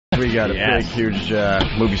We got a big, huge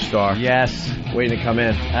movie star. Yes. Waiting to come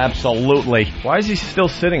in. Absolutely. Why is he still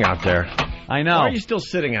sitting out there? I know. Why are you still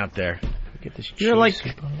sitting out there? Get this You're like,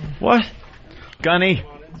 what? Gunny.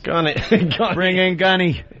 Gunny. Bring in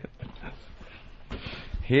Gunny.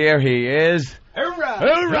 Here he is. Hoorah!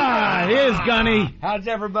 Hoorah! Here's Gunny. How's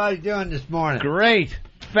everybody doing this morning? Great.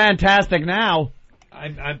 Fantastic now.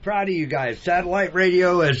 I'm proud of you guys. Satellite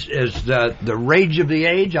radio is the rage of the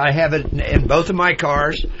age. I have it in both of my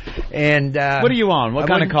cars. And what are you on? What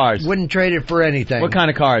kind of cars? Wouldn't trade it for anything. What kind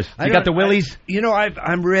of cars? You got the Willys?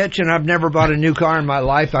 I'm rich and I've never bought a new car in my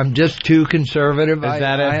life. I'm just too conservative. Is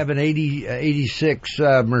that it? I have an 86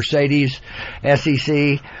 Mercedes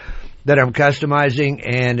SEC that I'm customizing,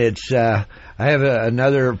 and it's I have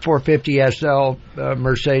another 450 SL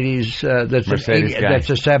Mercedes that's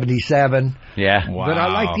a 77. Yeah. Wow. But I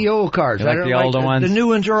like the old cars. You like the older ones? The new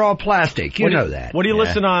ones are all plastic. You know that. What do you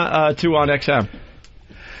listen to on XM?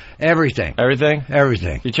 Everything. Everything?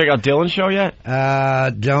 Everything. You check out Dylan's show yet?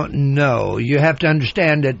 Don't know. You have to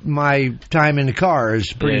understand that my time in the car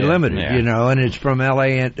is pretty limited, and it's from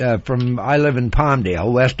LA and I live in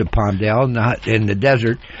Palmdale, west of Palmdale, not in the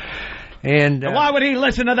desert. And why would he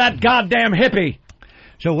listen to that goddamn hippie?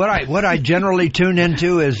 So what I generally tune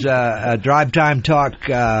into is drive time talk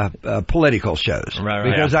political shows, right,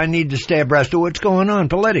 because I need to stay abreast of what's going on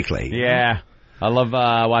politically. Yeah, I love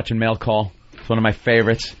watching Mail Call. It's one of my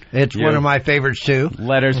favorites. It's one of my favorites too.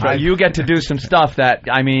 Letters, but you get to do some stuff that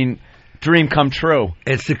dream come true.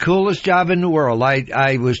 It's the coolest job in the world.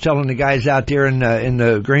 I was telling the guys out there in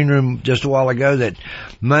the green room just a while ago that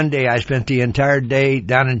Monday I spent the entire day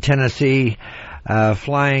down in Tennessee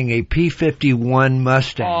flying a P-51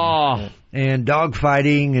 Mustang and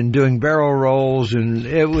dogfighting and doing barrel rolls, and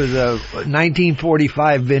it was a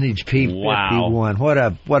 1945 vintage P-51.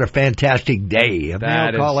 Wow. What a fantastic day. A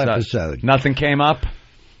mail call episode. Nothing came up?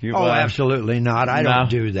 Absolutely not. I don't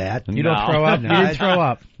do that. You don't throw up? You didn't throw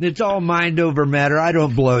up. It's all mind over matter. I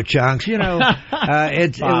don't blow chunks. It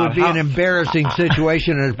would be an embarrassing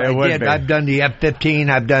situation if I did. I've done the F-15.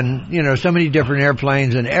 I've done, so many different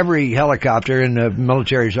airplanes and every helicopter in the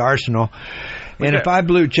military's arsenal. And if I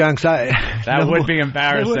blew chunks, that would be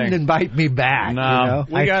embarrassing. They wouldn't invite me back. No,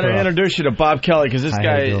 we got to introduce you to Bob Kelly, because this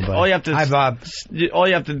guy. All you have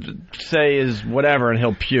to say is whatever, and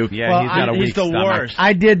he'll puke. Yeah, he's the worst.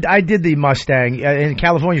 I did the Mustang in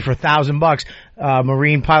California for $1,000.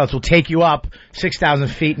 Marine pilots will take you up 6,000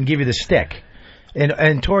 feet and give you the stick.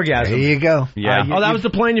 And Torgasm. There you go. Yeah. That was the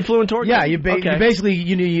plane you flew in Torgasm? Yeah, you basically,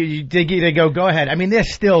 they go ahead. I mean, they're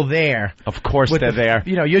still there. Of course they're there.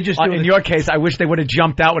 You're just doing in your case, I wish they would have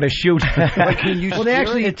jumped out with a chute.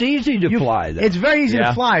 It's easy to fly, though. It's very easy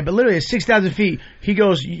to fly, but literally at 6,000 feet, he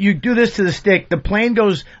goes, you do this to the stick, the plane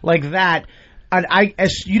goes like that, and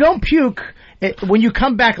you don't puke. When you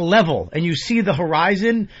come back level and you see the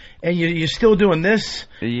horizon and you're still doing this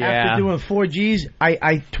after doing 4 Gs,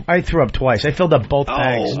 I threw up twice. I filled up both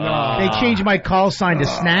bags. No. They changed my call sign to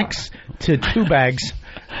snacks to 2 bags.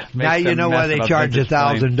 Now you know why they charge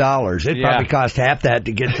 $1,000. It probably cost half that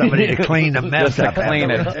to get somebody to clean the mess up. Clean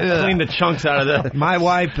the chunks out of that. My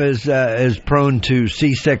wife is prone to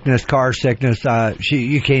seasickness, car sickness.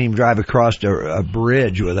 You can't even drive across a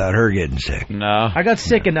bridge without her getting sick. No, I got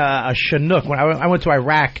sick in a Chinook when I went to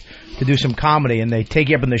Iraq to do some comedy, and they take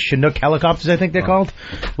you up in the Chinook helicopters, I think they're called,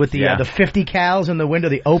 with the 50 cals in the window,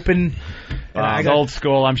 the open. It's old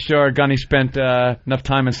school. I'm sure Gunny spent enough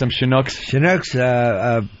time in some Chinooks. Chinooks,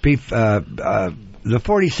 the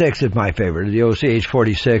 46 is my favorite, the OCH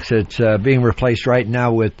 46. It's being replaced right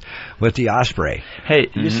now with the Osprey. Hey,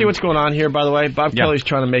 you see what's going on here, by the way? Bob Kelly's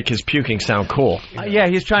trying to make his puking sound cool.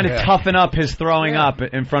 He's trying to toughen up his throwing up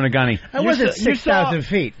in front of Gunny. I wasn't 6,000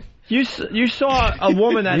 feet. You saw a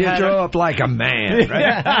woman that had throw up like a man.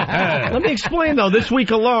 Right? Let me explain, though. This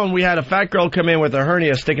week alone, we had a fat girl come in with a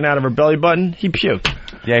hernia sticking out of her belly button. He puked.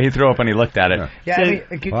 Yeah, he threw up when he looked at it.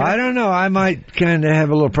 I don't know. I might kind of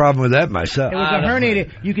have a little problem with that myself. It was a hernia.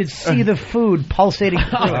 You could see the food pulsating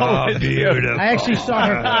through. Oh, beautiful. I actually saw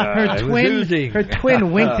her twin. Her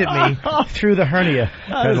twin winked at me through the hernia.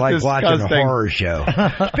 It's like watching a horror show.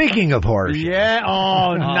 Speaking of horror shows. Yeah.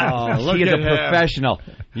 Oh, no. She is a professional.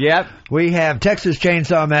 Yep. We have Texas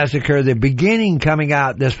Chainsaw Massacre, the beginning coming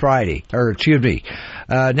out this Friday,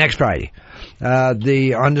 next Friday. on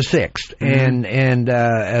the 6th, and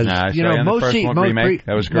as you know, remake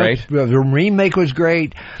that was great. The remake was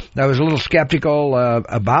great. I was a little skeptical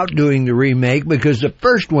about doing the remake because the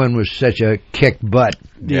first one was such a kick butt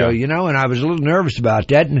deal, and I was a little nervous about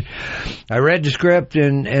that. And I read the script,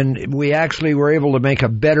 and we actually were able to make a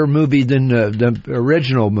better movie than the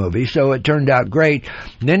original movie, so it turned out great.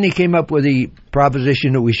 And then they came up with the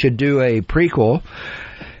proposition that we should do a prequel.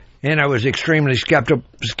 And I was extremely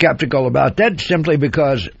skeptical about that simply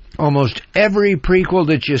because almost every prequel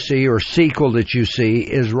that you see or sequel that you see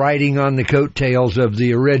is riding on the coattails of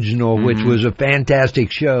the original, which was a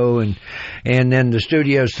fantastic show. And then the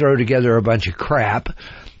studios throw together a bunch of crap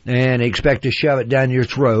and expect to shove it down your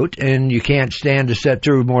throat, and you can't stand to sit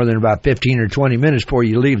through more than about 15 or 20 minutes before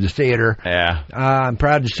you leave the theater. Yeah. I'm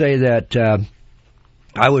proud to say that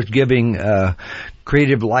I was giving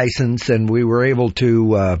creative license, and we were able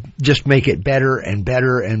to just make it better and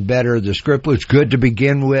better and better. The script was good to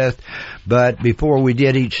begin with, but before we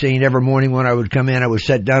did each scene, every morning when I would come in, I would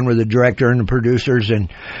sit down with the director and the producers and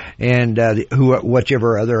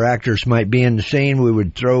whichever other actors might be in the scene. We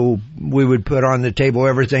would put on the table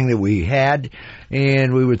everything that we had,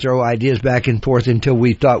 and we would throw ideas back and forth until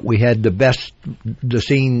we thought we had the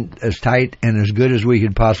scene as tight and as good as we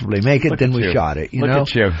could possibly make it. Then we shot it. Look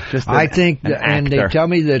at you. I think, and they tell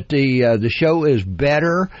me that the show is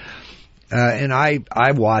better, and I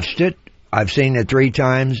watched it. I've seen it 3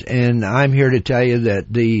 times, and I'm here to tell you that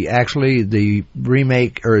the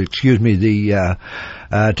remake, the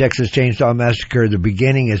Texas Chainsaw Massacre, the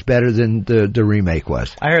beginning is better than the remake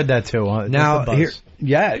was. I heard that too. Now, that's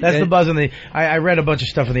the buzz on the. I read a bunch of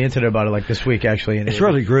stuff on the internet about it, like this week actually. And it's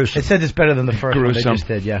really gruesome. It said it's better than the first one they just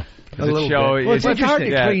did. Yeah. A little bit. Well, it's hard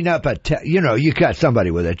to clean up you got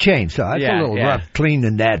somebody with a chainsaw. It's a little rough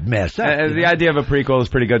cleaning that mess up. The idea of a prequel is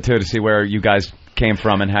pretty good too, to see where you guys came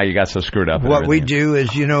from and how you got so screwed up. What we do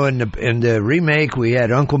is, in the remake, we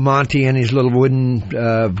had Uncle Monty in his little wooden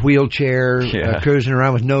wheelchair cruising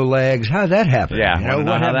around with no legs. How did that happen? Yeah,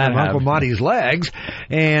 what happened to Uncle Monty's legs?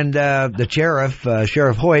 And the sheriff,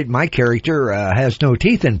 Sheriff Hoyt, my character, has no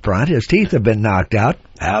teeth in front. His teeth have been knocked out.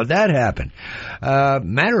 How'd that happen?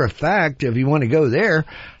 Matter of fact, if you want to go there,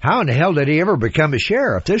 how in the hell did he ever become a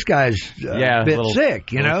sheriff? This guy's a bit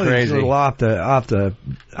sick, He's a little off the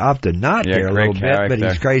knot there a little bit, but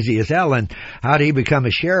he's crazy as hell. And how did he become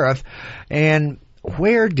a sheriff? And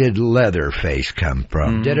where did Leatherface come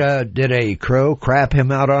from? Did a crow crap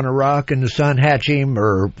him out on a rock and the sun hatch him,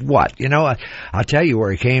 or what? I'll tell you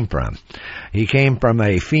where he came from. He came from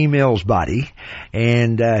a female's body,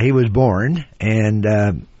 and he was born, and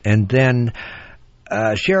then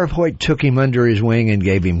Sheriff Hoyt took him under his wing and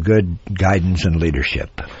gave him good guidance and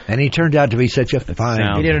leadership. And he turned out to be such a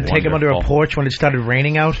fine... He didn't take him under a porch when it started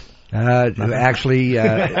raining out? Actually,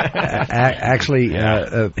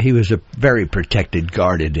 he was a very protected,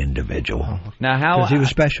 guarded individual. Now, because he was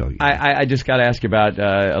special. I just got to ask you about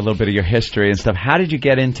a little bit of your history and stuff. How did you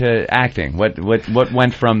get into acting? What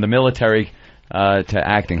went from the military to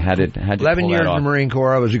acting? How did you 11 years in the Marine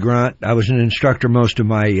Corps. I was a grunt. I was an instructor most of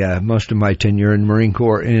my tenure in the Marine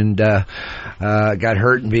Corps, and got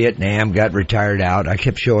hurt in Vietnam. Got retired out. I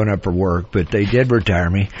kept showing up for work, but they did retire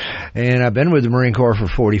me, and I've been with the Marine Corps for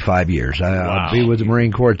 45 years. I'll be with the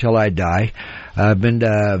Marine Corps till I die. I've been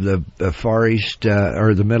to the Far East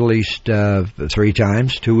or the Middle East 3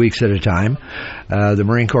 times, 2 weeks at a time. The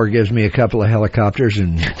Marine Corps gives me a couple of helicopters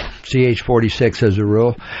and CH-46 as a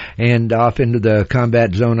rule, and off into the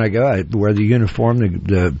combat zone I go. I wear the uniform,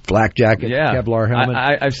 the flak jacket, Kevlar helmet.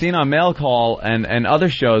 I've seen on Mail Call and other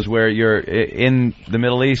shows where you're in the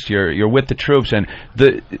Middle East, you're with the troops, and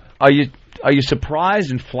are you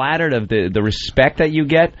surprised and flattered of the respect that you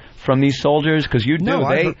get from these soldiers? Because you do. No,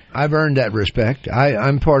 I've earned that respect.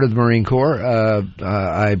 I'm part of the Marine Corps.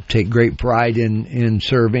 I take great pride in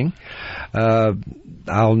serving.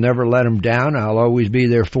 I'll never let them down. I'll always be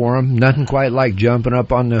there for them. Nothing quite like jumping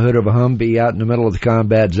up on the hood of a Humvee out in the middle of the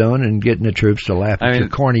combat zone and getting the troops to laugh at your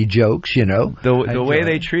corny jokes, The way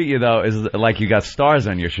they treat you, though, is like you got stars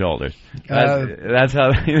on your shoulders. That's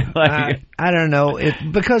how they like it. I don't know.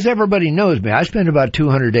 Because everybody knows me. I spend about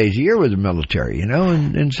 200 days a year with the military,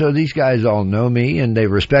 and so these guys all know me, and they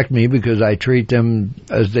respect me because I treat them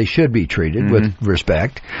as they should be treated, with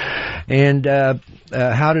respect. And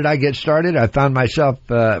how did I get started? I found myself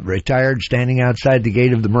retired, standing outside the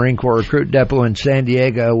gate of the Marine Corps recruit depot in San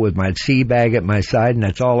Diego with my sea bag at my side, and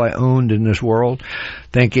that's all I owned in this world,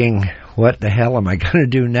 thinking, what the hell am I going to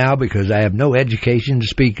do now, because I have no education to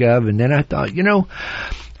speak of. And then I thought,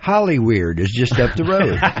 Hollyweird is just up the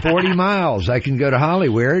road. 40 miles. I can go to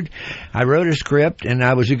Hollyweird. I wrote a script, and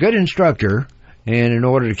I was a good instructor. And in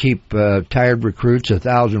order to keep tired recruits,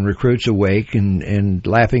 1,000 recruits awake and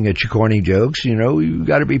laughing at your corny jokes, you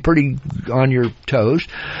got to be pretty on your toes.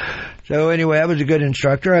 So anyway, I was a good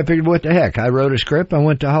instructor. I figured, what the heck? I wrote a script. I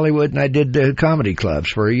went to Hollywood and I did comedy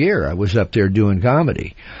clubs for a year. I was up there doing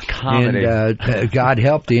comedy. And God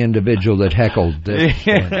help the individual that heckled this.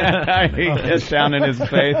 Just down in his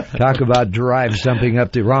face. Talk about drive something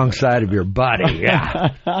up the wrong side of your body. Yeah.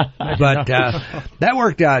 But that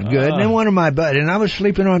worked out good. And then one of my buddies, and I was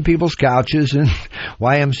sleeping on people's couches, and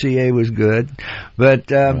YMCA was good.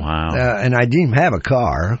 But and I didn't have a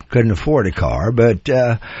car, couldn't afford a car. But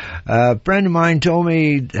a friend of mine told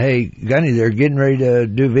me, hey, Gunny, they're getting ready to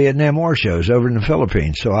do Vietnam War shows over in the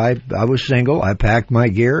Philippines. So I was single. I packed my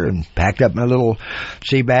gear and packed up my little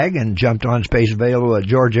sea bag and jumped on Space Available at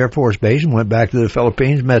George Air Force Base and went back to the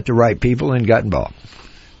Philippines, met the right people, and got involved.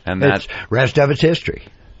 And that rest of it's history.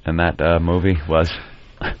 And that movie was...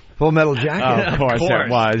 Full Metal Jacket. Oh, of course it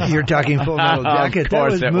was. You're talking Full Metal Jacket. Of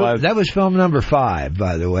course it was. That was film number 5,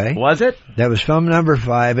 by the way. Was it? That was film number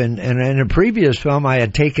 5, and in a previous film I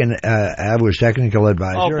had taken, I was technical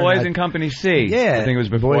advisor. Oh, Boys in Company C. Yeah. I think it was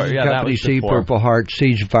before. Boys in Company C, before. Purple Heart,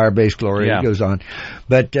 Siege of Firebase Glory, it goes on.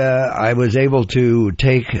 But I was able to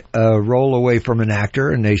take a role away from an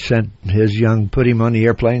actor, and they put him on the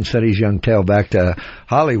airplane, sent his young tail back to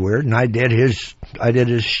Hollywood, and I did his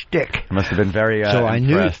shtick. I must have been very so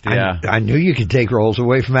impressed. I knew you could take roles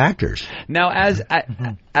away from actors. Now,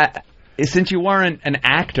 since you weren't an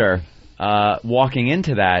actor walking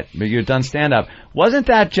into that, but you'd done stand-up, wasn't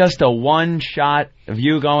that just a one shot of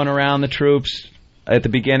you going around the troops at the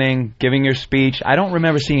beginning, giving your speech? I don't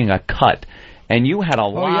remember seeing a cut, and you had a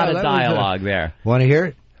lot of dialogue there. Want to hear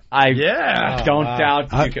it? Don't doubt.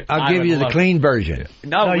 I'll give you the clean version.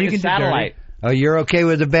 No, you can satellite. Oh, you're okay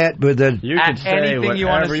with the bet? You can say anything you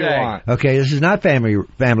want to say. Okay, this is not family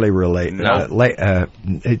related. No.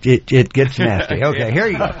 It gets nasty. Okay, here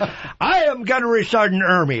you go. I am Gunnery Sergeant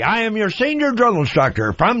Ermey. I am your senior drill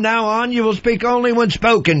instructor. From now on, you will speak only when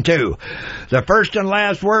spoken to. The first and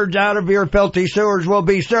last words out of your filthy sewers will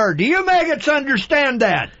be, sir. Do you maggots understand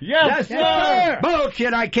that? Yes, sir.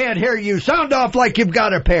 Bullshit, I can't hear you. Sound off like you've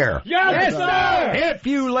got a pair. Yes, sir. If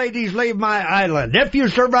you ladies leave my island, if you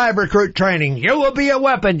survive recruit training, you will be a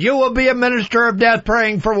weapon. You will be a minister of death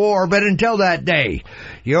praying for war. But until that day,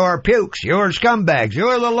 you're pukes. You're scumbags.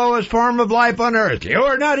 You're the lowest form of life on earth.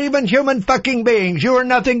 You're not even human fucking beings. You are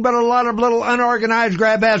nothing but a lot of little unorganized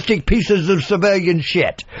grabastic pieces of civilian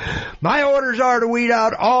shit. My orders are to weed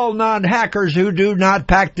out all non-hackers who do not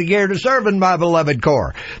pack the gear to serve in my beloved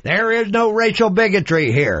Corps. There is no racial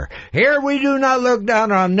bigotry here. Here we do not look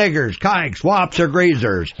down on niggers, kikes, wops, or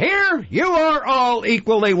greasers. Here you are all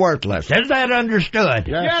equally worthless. Is that understood?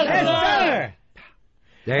 Yes, sir.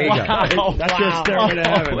 There you go. That's your stairway to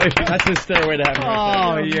heaven. That's his stairway to heaven.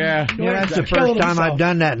 Oh, yeah. That's the first time I've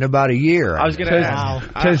done that in about a year. I was going to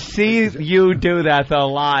ask. To see you do that, though,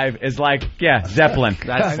 live is like, Zeppelin.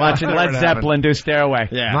 Watching Led Zeppelin do Stairway.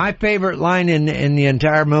 Yeah. My favorite line in the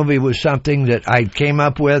entire movie was something that I came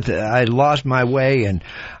up with. I lost my way, and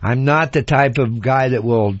I'm not the type of guy that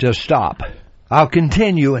will just stop. I'll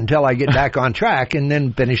continue until I get back on track and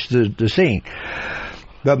then finish the scene.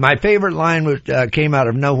 But my favorite line came out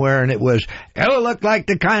of nowhere, and it was, "You look like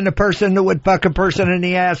the kind of person that would fuck a person in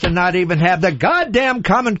the ass and not even have the goddamn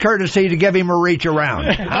common courtesy to give him a reach around.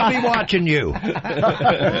 I'll be watching you."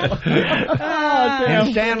 And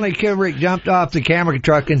Stanley Kubrick jumped off the camera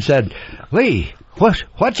truck and said, "Lee,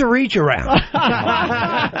 what's a reach around?"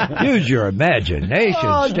 Use your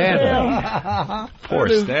imagination, Stanley. Poor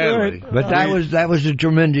Stanley. But that was a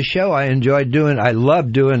tremendous show. I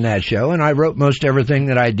loved doing that show, and I wrote most everything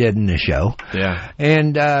that I did in the show. Yeah.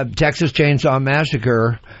 And Texas Chainsaw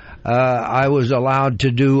Massacre, I was allowed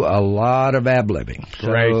to do a lot of ad-libbing.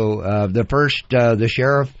 Great. So the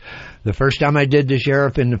first time I did the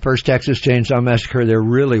sheriff in the first Texas Chainsaw Massacre, there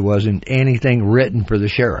really wasn't anything written for the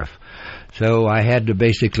sheriff. So I had to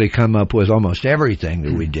basically come up with almost everything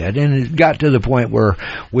that we did. And it got to the point where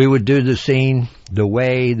we would do the scene the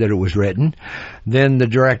way that it was written. Then the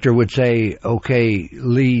director would say, "Okay,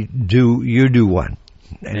 Lee, you do one."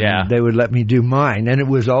 And they would let me do mine. And it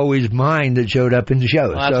was always mine that showed up in the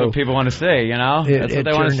show. Well, that's what people want to see, That's what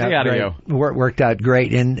they want to see out of you. Worked out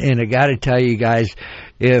great. And I got to tell you guys,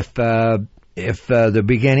 if the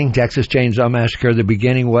beginning, Texas Chainsaw Massacre, the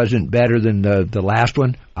beginning wasn't better than the last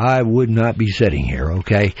one, I would not be sitting here,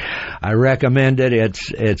 okay? I recommend it.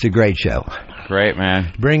 It's a great show. Great,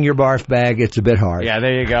 man. Bring your barf bag. It's a bit hard. Yeah,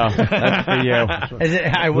 there you go. That's for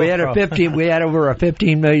you. We had over a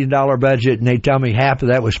 $15 million budget, and they tell me half of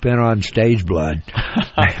that was spent on stage blood.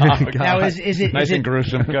 Now, is it nice and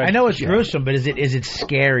gruesome? Good. I know it's gruesome, but is it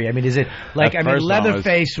scary? I mean, is it like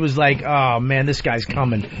Leatherface was like, oh man, this guy's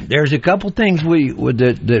coming. There's a couple things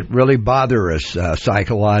that really bother us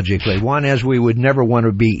psychologically. One is we would never want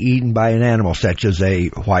to be eaten by an animal such as a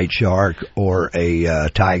white shark or a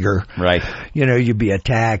tiger. Right. You'd be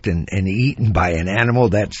attacked and eaten by an animal.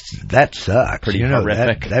 That sucks. Pretty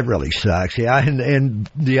horrific. That really sucks. Yeah, and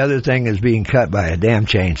the other thing is being cut by a damn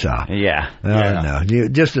chainsaw. Yeah. No.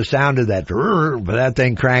 Just the sound of that, that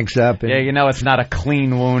thing cranks up. And, it's not a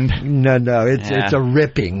clean wound. No, it's a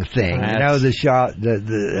ripping thing.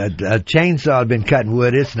 The chainsaw had been cutting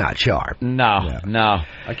wood. It's not sharp. No.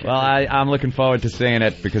 Well, I'm looking forward to seeing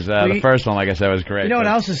it because the first one, like I said, was great. You know what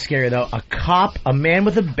else is scary though? A man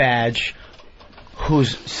with a badge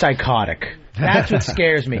who's psychotic. That's what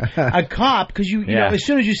scares me. A cop, because you know, as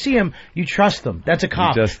soon as you see him, you trust them. That's a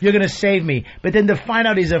cop. You're going to save me. But then to find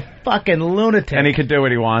out he's a fucking lunatic. And he can do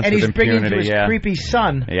what he wants with impunity. And he's bringing to his creepy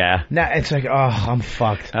son. Yeah. Now it's like, oh, I'm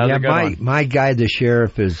fucked. My guy, the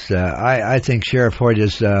sheriff, is, I think Sheriff Hoyt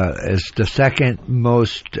is the second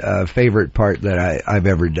most favorite part that I've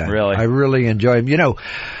ever done. Really? I really enjoy him.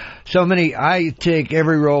 I take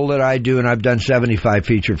every role that I do, and I've done 75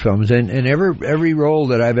 feature films, and every role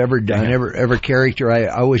that I've ever done, every character, I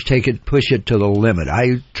always push it to the limit.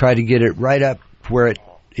 I try to get it right up where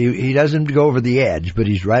he doesn't go over the edge, but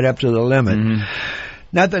he's right up to the limit. Mm-hmm.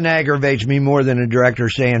 Nothing aggravates me more than a director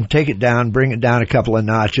saying, take it down, bring it down a couple of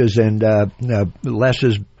notches, and less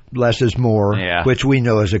is more, which we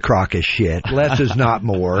know is a crock of shit. Less is not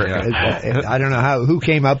more. I don't know who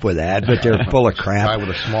came up with that, but they're full of crap. Guy with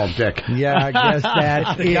a small dick. Yeah, I guess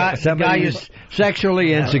that. Somebody who's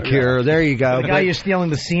sexually insecure. There you go. The guy you're stealing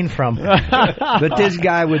the scene from. But this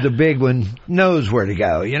guy with the big one knows where to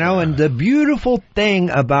go, And the beautiful thing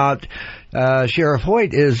about Sheriff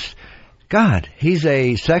Hoyt is, God, he's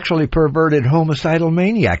a sexually perverted homicidal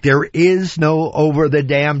maniac. There is no over the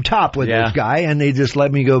damn top with this guy, and they just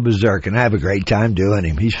let me go berserk, and I have a great time doing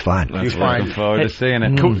him. He's fun. He's fine. Looking forward to seeing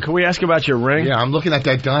it. Can we ask about your ring? Yeah, I'm looking at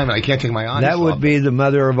that diamond. I can't take my eyes off. That would be the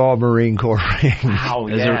mother of all Marine Corps rings. Wow,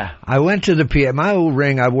 yeah. I went to my old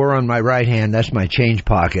ring I wore on my right hand. That's my change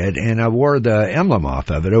pocket, and I wore the emblem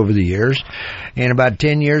off of it over the years. And about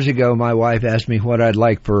 10 years ago, my wife asked me what I'd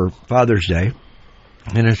like for Father's Day.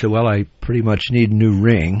 And I said, well, I pretty much need a new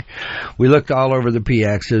ring. We looked all over the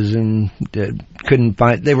PXs and couldn't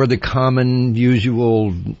find, they were the common,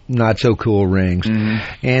 usual, not so cool rings.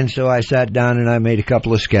 Mm-hmm. And so I sat down and I made a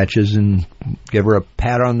couple of sketches and gave her a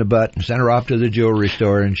pat on the butt and sent her off to the jewelry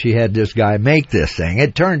store, and she had this guy make this thing.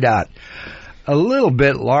 It turned out a little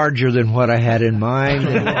bit larger than what I had in mind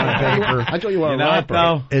on paper. I thought you were a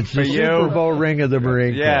rapper. It's the Super Bowl ring of the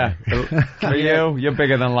Marine Corps. Yeah. For you're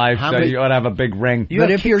bigger than life, you ought to have a big ring.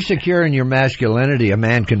 But if you're secure in your masculinity, a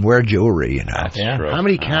man can wear jewelry, That's true. How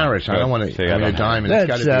many carats? I don't want to a diamond.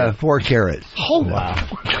 That's 4 carats. Oh, wow.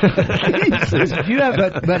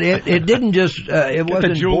 But it didn't just, it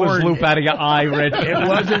wasn't the jeweler's born. loop out of your eye, Rich. It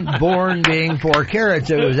wasn't born being 4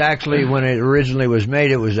 carats. It was actually, when it originally was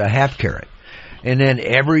made, it was a half carat. And then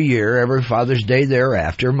every year, every Father's Day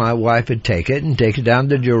thereafter, my wife would take it down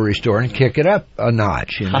to the jewelry store and kick it up a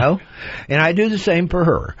notch, And I do the same for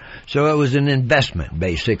her. So it was an investment,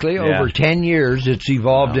 basically. Yeah. Over 10 years, it's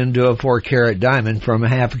evolved into a 4-carat diamond from a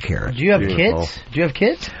half a carat. Do you have kids? Do you have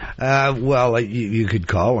kids? Well, you could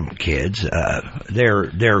call them kids.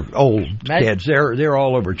 They're old kids. They're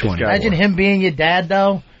all over 20. Imagine him being your dad,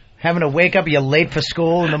 though. Having to wake up, you're late for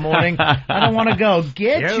school in the morning. I don't want to go.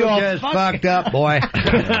 Get you just fucked up, boy.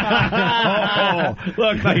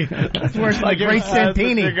 Look, it's worse like Great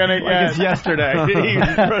Santini. It's yesterday.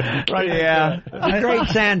 The Great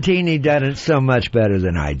Santini done it so much better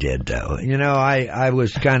than I did, though. I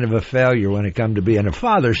was kind of a failure when it come to being a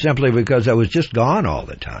father, simply because I was just gone all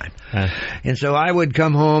the time. And so I would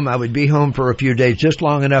come home. I would be home for a few days, just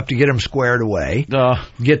long enough to get him squared away,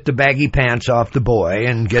 get the baggy pants off the boy,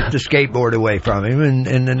 and get the skateboard away from him,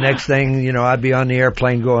 and the next thing, I'd be on the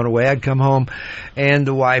airplane going away. I'd come home, and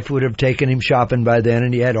the wife would have taken him shopping by then,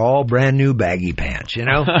 and he had all brand new baggy pants.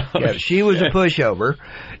 Yeah, she was a pushover,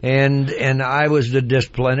 and I was the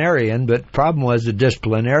disciplinarian. But problem was, the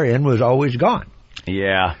disciplinarian was always gone.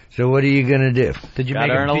 Yeah. So what are you going to do? Did you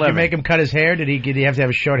make him cut his hair? Did he have to have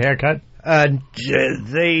a short haircut?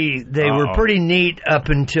 They were pretty neat up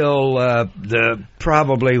until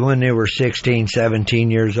probably when they were 16,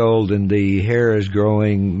 17 years old, and the hair is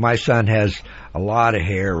growing. My son has a lot of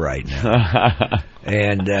hair right now,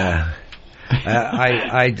 and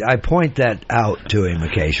I point that out to him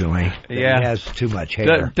occasionally. Yeah. He has too much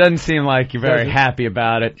hair. Doesn't seem like you're very happy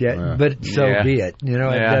about it. Yeah, but so be it. You know,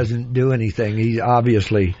 it doesn't do anything. He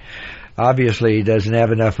obviously he doesn't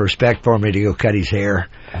have enough respect for me to go cut his hair.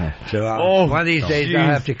 So one of these days I'll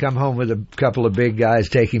have to come home with a couple of big guys,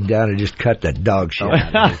 take him down and just cut the dog shit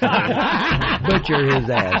out of his hair. Butcher his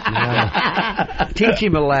ass, you know. Teach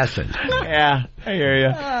him a lesson. Yeah, I hear you.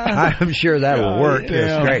 I'm sure that'll work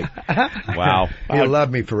just great. Wow. He'll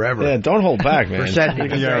love me forever. Yeah, don't hold back, man. You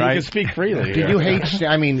can speak freely. Did you hate,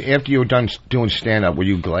 I mean, after you were done doing stand-up, were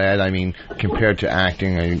you glad? I mean, compared to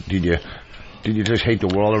acting, I mean, did you just hate the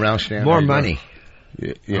world around stand-up? More money.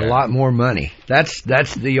 Yeah. A lot more money. That's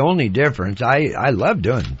the only difference. I love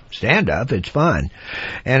doing stand-up. It's fun.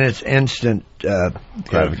 And it's instant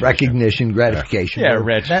recognition, gratification. Yeah,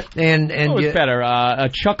 Rich. And what's better, a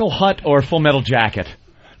Chuckle Hut or Full Metal Jacket?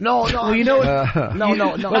 No. Well, you know what? No.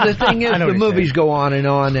 Well, the thing is, the movies go on and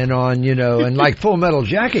on and on, you know, and like Full Metal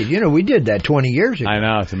Jacket, you know, we did that 20 years ago. I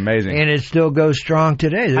know, it's amazing. And it still goes strong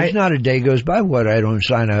today. There's not a day goes by where I don't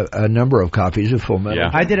sign a number of copies of Full Metal. Yeah.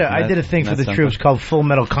 I did a thing for the troops called Full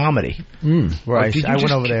Metal Comedy. Where I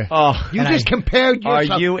went over there. Oh, you just compared yourself.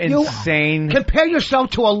 Are you insane? Compare yourself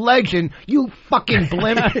to a legend, you fucking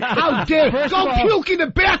blimp. How dare you? Go puke in the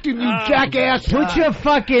bathroom, you jackass.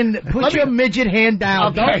 Put your midget hand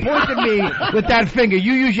down. Okay. Don't point at me with that finger.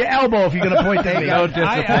 You use your elbow if you're going to point at me.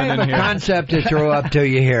 I have a concept to throw up to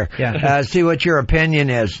you here. Yeah. See what your opinion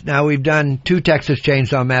is. Now, we've done 2 Texas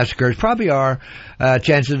Chainsaw Massacres. Probably are.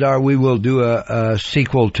 Chances are we will do a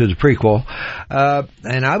sequel to the prequel.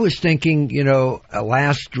 And I was thinking, you know,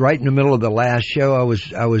 right in the middle of the last show, I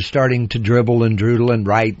was starting to dribble and droodle and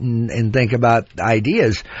write and think about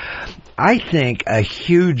ideas. I think a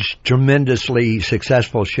huge, tremendously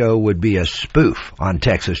successful show would be a spoof on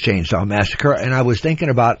Texas Chainsaw Massacre, and I was thinking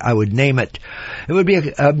about I would name it. It would be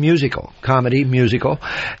a musical, comedy musical,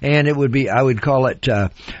 and I would call it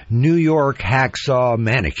New York Hacksaw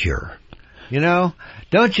Manicure. You know,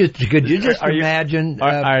 could you just imagine? All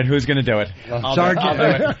right, who's going to do it?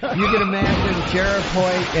 Sergeant, you can imagine Sheriff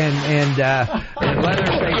Hoyt and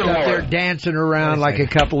Leatherface out there dancing around like a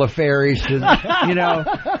couple of fairies. You know,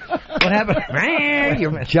 what happened?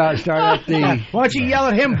 Start at the. Why don't you yell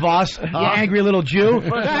at him, boss? You angry little Jew.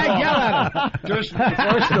 Yell at him. First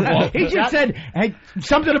of all, he just said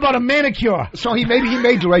something about a manicure. So he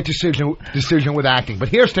made the right decision with acting. But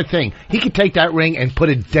here's the thing: he could take that ring and put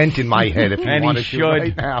a dent in my head if he wanted to.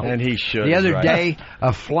 Right now. And he should. The other day,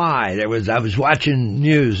 a fly. I was watching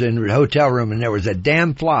news in the hotel room, and there was a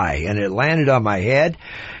damn fly, and it landed on my head.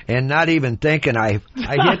 And not even thinking, I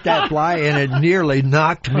hit that fly, and it nearly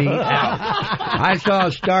knocked me out. I saw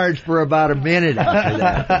stars for about a minute after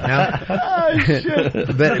that. You know?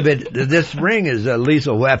 But this ring is a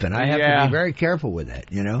lethal weapon. I have to be very careful with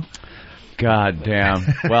that. You know. God damn.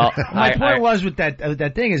 Well, my point was with that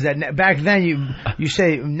thing is that back then you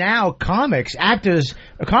say now comics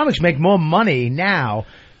make more money now.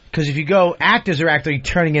 Because if you go, actors are actually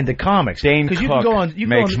turning into comics. Dane Cook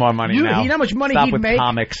makes more money now. You know how much money Stop he'd with make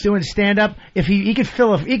comics. doing stand-up? If he could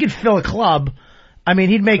fill a club. I mean,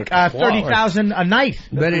 he'd make $30,000 a night.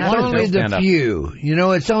 But it's only the few. You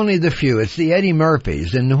know, it's only the few. It's the Eddie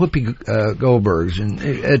Murphys and the Whoopi Goldbergs, and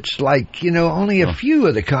it's like, you know, only a few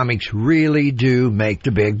of the comics really do make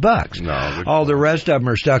the big bucks. No, all the rest of them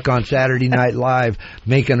are stuck on Saturday Night Live,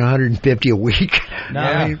 making $150 a week.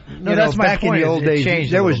 No, that's my point. Back in the old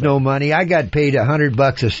days, there was no money. I got paid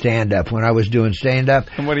 $100 a stand-up when I was doing stand-up.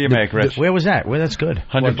 And what do you make, Rich? Where was that? That's good.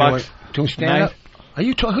 $100 doing stand-up. Are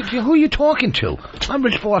you who are you talking to? I'm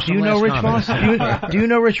Rich Voss. Do you know Rich Voss? Do you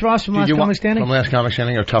know Rich Voss from Last Comic Standing? From Last Comic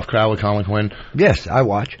Standing, or Tough Crowd with Colin Quinn? Yes, I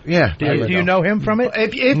watch. Yeah. Do you know him from it?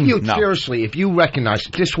 If you seriously, if you recognize,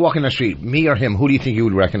 just walking the street, me or him, who do you think you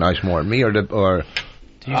would recognize more, me or?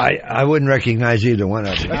 I wouldn't recognize either one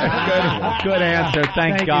of them. Good answer.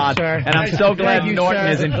 Thank God. You, and I'm so glad Norton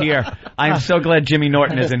isn't here. I'm so glad Jimmy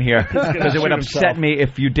Norton isn't here, because it would upset me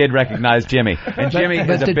if you did recognize Jimmy. And Jimmy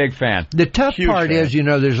is a big fan. The tough part is, you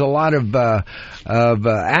know, there's a lot of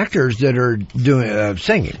actors that are doing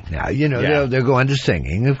singing now. You know, they'll go into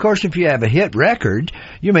singing. Of course, if you have a hit record,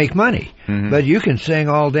 you make money. Mm-hmm. But you can sing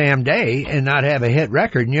all damn day and not have a hit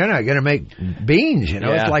record, and you're not going to make beans. You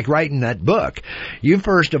know, it's like writing that book. You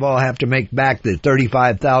first of all have to make back the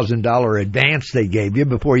 $35,000 advance they gave you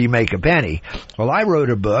before you make a penny. Well, I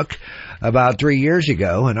wrote a book about 3 years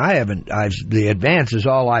ago, and the advance is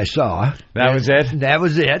all I saw. That was it? That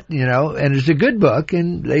was it, you know, and it's a good book,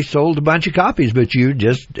 and they sold a bunch of copies, but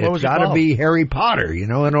it's got to be Harry Potter, you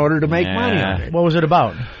know, in order to make money on it. What was it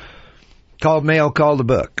about? Called Mail, Called the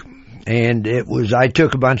Book. And I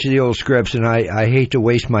took a bunch of the old scripts, and I hate to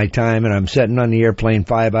waste my time, and I'm sitting on the airplane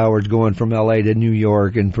 5 hours going from L.A. to New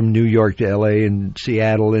York, and from New York to L.A. and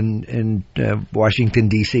Seattle and Washington,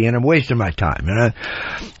 D.C., and I'm wasting my time.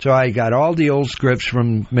 So I got all the old scripts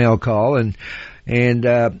from Mail Call, and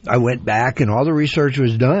I went back, and all the research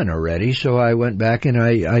was done already. So I went back and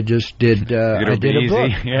I just did a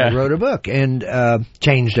book. Yeah. I wrote a book and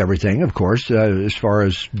changed everything, of course, as far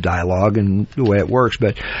as dialogue and the way it works.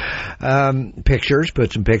 But pictures,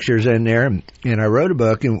 put some pictures in there, and I wrote a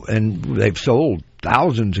book, and they've sold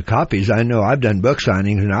thousands of copies. I know I've done book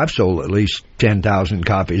signings, and I've sold at least 10,000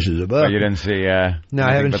 copies of the book. Oh, you didn't see? No,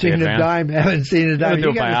 I haven't seen a dime. You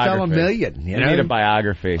got to sell a million. You need a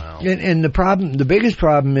biography. Wow. And the biggest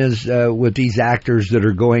problem is with these actors that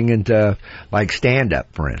are going into like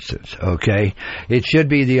stand-up, for instance. Okay, it should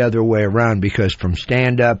be the other way around, because from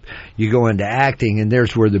stand-up you go into acting, and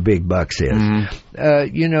there's where the big bucks is.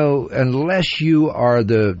 Unless you are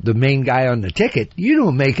the main guy on the ticket, you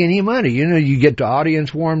don't make any money. You get the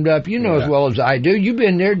audience warmed up. As well as I do. You've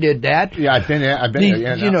been there, did that. Yeah, I've been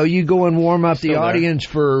there. Yeah, you go and warm up the audience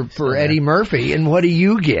for Eddie Murphy, and what do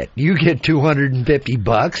you get? You get $250,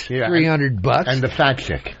 $300, and the fat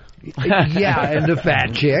chick. Yeah, and the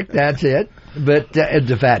fat chick. That's it. But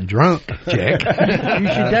the fat drunk chick. You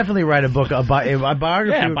should definitely write a book, a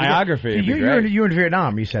biography. Yeah, biography. You're in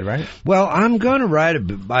Vietnam, you said, right? Well, I'm going to write a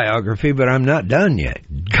biography, but I'm not done yet.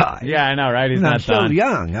 God. Yeah, I know, right? He's not done. I'm so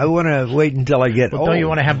young. I want to wait until I get old. Don't you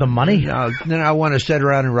want to have the money? No, then I want to sit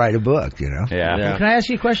around and write a book, Yeah. Can I ask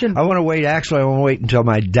you a question? I want to wait. Actually, I want to wait until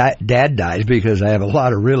my dad dies, because I have a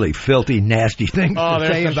lot of really filthy, nasty things to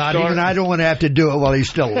say about him, and I don't want to have to do it while he's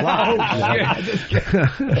still alive.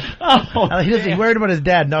 He's worried about his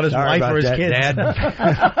dad, not his wife or his kids.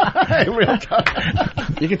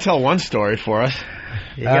 You can tell one story for us.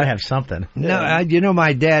 You gotta have something. No,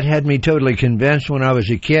 my dad had me totally convinced when I was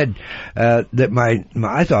a kid that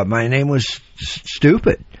I thought my name was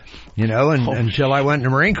stupid. Until I went in the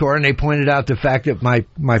Marine Corps, and they pointed out the fact that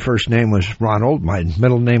my first name was Ronald, my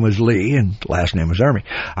middle name was Lee, and last name was Ermey.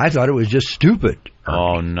 I thought it was just stupid.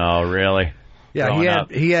 Oh no, really? Yeah,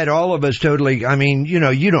 he had all of us totally. I mean,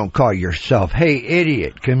 you don't call yourself, "Hey,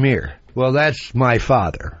 idiot, come here." Well, that's my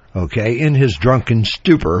father, okay, in his drunken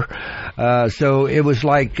stupor. So it was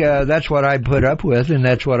like, that's what I put up with, and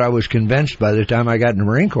that's what I was convinced by the time I got in the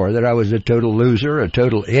Marine Corps, that I was a total loser, a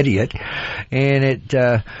total idiot. And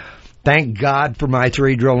thank God for my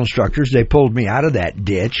 3 drill instructors. They pulled me out of that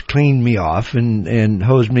ditch, cleaned me off, and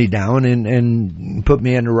hosed me down and put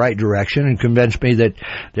me in the right direction, and convinced me that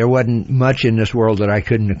there wasn't much in this world that I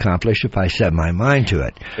couldn't accomplish if I set my mind to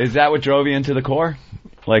it. Is that what drove you into the Corps?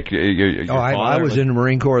 Like your I was in the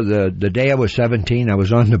Marine Corps the day I was 17. I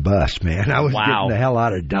was on the bus, man. I was getting the hell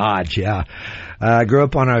out of Dodge. Yeah, I grew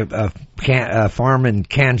up on a farm in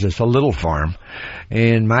Kansas, a little farm,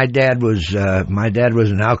 and my dad was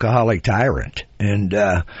an alcoholic tyrant, and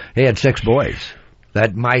he had 6 boys.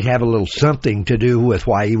 That might have a little something to do with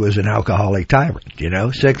why he was an alcoholic tyrant.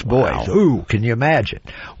 6 boys. Ooh, can you imagine?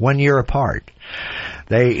 1 year apart.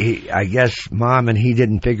 I guess Mom and he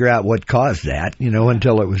didn't figure out what caused that,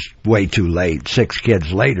 until it was way too late. 6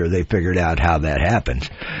 kids later, they figured out how that happens.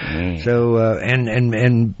 So,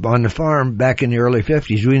 and on the farm back in the early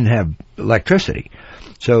 50s, we didn't have electricity.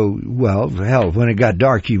 So, well, hell, when it got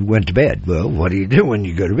dark, you went to bed. Well, what do you do when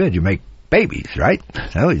you go to bed? You make babies, right?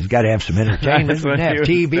 So he's got to have some entertainment. Didn't have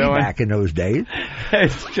TV back in those days.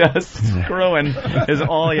 It's just screwing is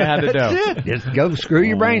all you had to do. That's it. Just go screw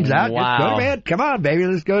your brains out. Wow. Just go to bed. Come on, baby,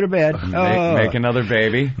 let's go to bed. Make another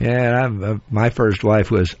baby. Yeah, my first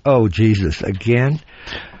wife was, oh, Jesus, again?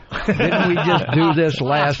 Didn't we just do this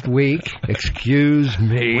last week? Excuse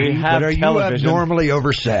me. We have but are television. You abnormally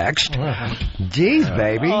oversexed? Jeez,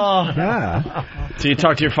 baby. Yeah. So you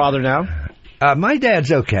talk to your father now? My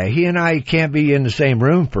dad's okay. He and I can't be in the same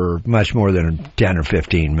room for much more than 10 or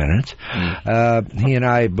 15 minutes. He and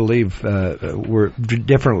I believe we're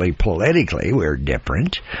differently politically. We're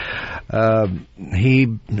different.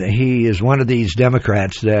 He is one of these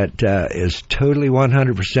Democrats that is totally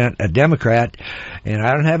 100% a Democrat, and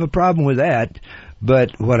I don't have a problem with that.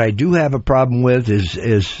 But what I do have a problem with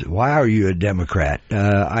is why are you a Democrat?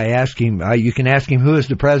 I ask him, you can ask him who is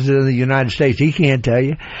the president of the United States. He can't tell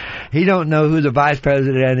you. He don't know who the vice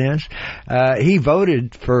president is. He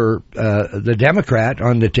voted for the Democrat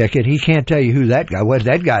on the ticket. He can't tell you what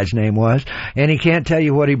that guy's name was, and he can't tell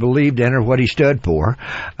you what he believed in or what he stood for.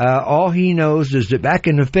 All he knows is that back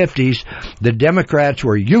in the 50s, the Democrats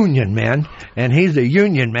were union men, and he's a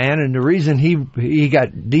union man, and the reason he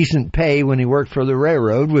got decent pay when he worked for the the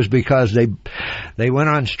railroad was because they went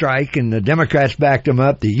on strike, and the Democrats backed them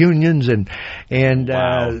up, the unions, and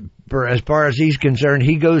wow. As far as he's concerned,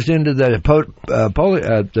 he goes into the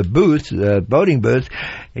booth, voting booth.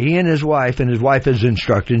 He and his wife is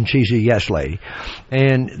instructed, and she's a yes lady.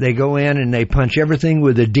 And they go in and they punch everything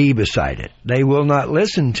with a D beside it. They will not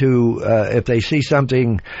listen to, if they see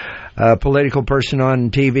something, a political person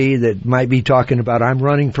on TV that might be talking about, I'm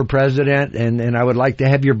running for president and I would like to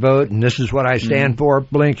have your vote and this is what I stand for.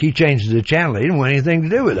 Blink, he changes the channel. He didn't want anything to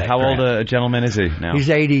do with that. How old a gentleman is he now? He's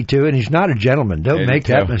 82 and he's not a gentleman. Don't 82. Make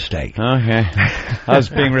that mistake. Okay. I was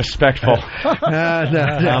being respectful. No.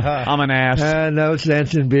 I'm an ass. No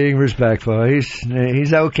sense in being respectful.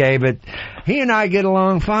 He's okay, but he and I get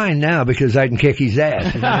along fine now because I can kick his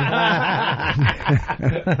ass.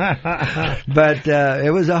 But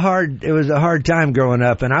it was a hard time growing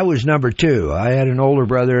up, and I was number 2. I had an older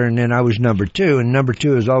brother, and then I was number 2, and number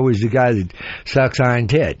 2 is always the guy that sucks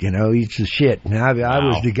hind tit, eats the shit. And I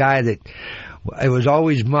was the guy that it was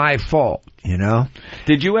always my fault.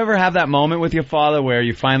 Did you ever have that moment with your father where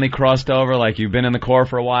you finally crossed over, like you've been in the Corps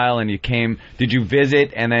for a while and you came, did you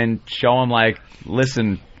visit and then show him like,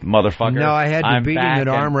 listen, motherfucker? No, I had to beat him at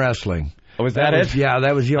arm wrestling. Was that it? Yeah,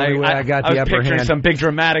 that was the only way I got the upper hand. I was picturing some big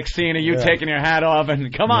dramatic scene of you taking your hat off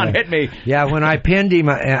and, come on, hit me. Yeah, when I pinned him,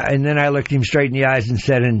 and then I looked him straight in the eyes and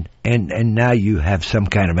said, and now you have some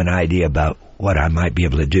kind of an idea about what I might be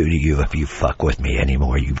able to do to you if you fuck with me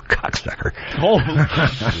anymore, you cocksucker. Oh,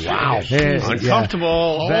 wow.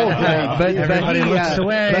 Uncomfortable. But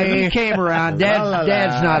he came around.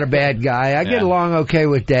 Dad's not a bad guy. I get along okay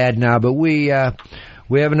with Dad now, but we have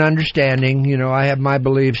an understanding. I have my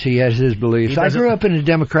beliefs. He has his beliefs. I grew up in a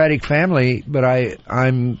Democratic family, but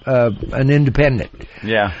I'm an independent.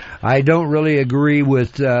 Yeah. I don't really agree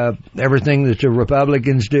with everything that the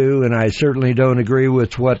Republicans do, and I certainly don't agree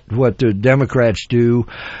with what the Democrats do.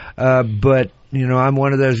 But I'm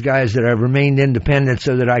one of those guys that I've remained independent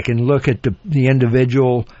so that I can look at the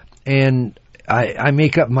individual, and I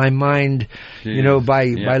make up my mind,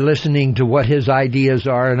 by listening to what his ideas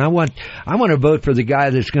are, and I want to vote for the guy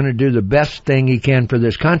that's going to do the best thing he can for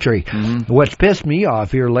this country. Mm-hmm. What's pissed me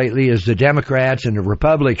off here lately is the Democrats and the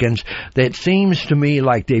Republicans. That seems to me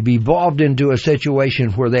like they've evolved into a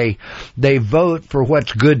situation where they vote for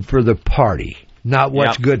what's good for the party, not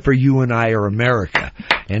what's good for you and I or America,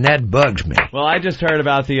 and that bugs me. Well, I just heard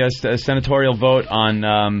about the senatorial vote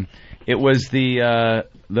on. It was the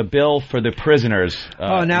bill for the prisoners.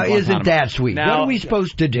 Now isn't that sweet? Now, what are we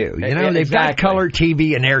supposed to do? They've got color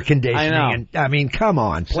TV and air conditioning. I mean, come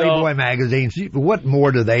on, Playboy magazines. What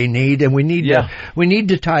more do they need? And we need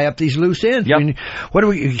to tie up these loose ends. Yep. I mean,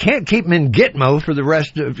 you can't keep them in Gitmo for the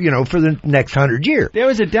rest of for the next 100 years. There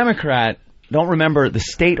was a Democrat. Don't remember the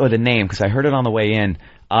state or the name because I heard it on the way in.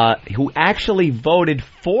 Who actually voted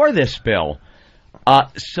for this bill.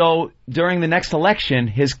 So during the next election,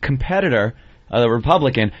 his competitor, the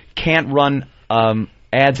Republican, can't run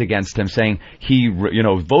ads against him saying he,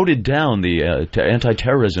 voted down the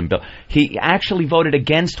anti-terrorism bill. He actually voted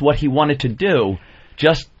against what he wanted to do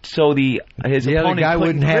just so his opponent guy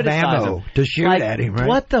wouldn't have ammo him. to shoot at him, right?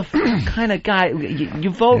 What the kind of guy?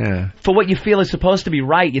 You vote for what you feel is supposed to be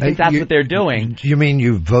right. You think that's what they're doing. You mean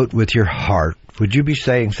you vote with your heart? Would you be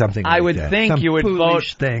saying something like that? I would think you would vote.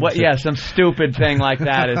 Some stupid thing like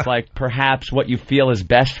that is like perhaps what you feel is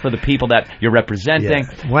best for the people that you're representing.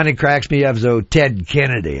 Yeah. One that cracks me up is Ted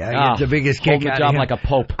Kennedy. I get the biggest kick out of him. Like a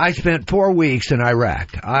pope. I spent 4 weeks in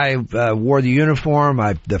Iraq. I wore the uniform,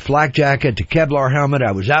 the flak jacket, the Kevlar helmet.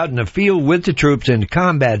 I was out in the field with the troops in the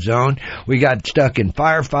combat zone. We got stuck in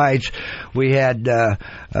firefights. We had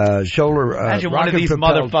shoulder. Imagine one of these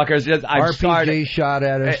motherfuckers. I'm sorry to shot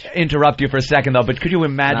at us. Interrupt you for a second. Though, but could you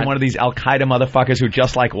imagine one of these Al Qaeda motherfuckers who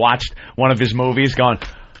just watched one of his movies, going,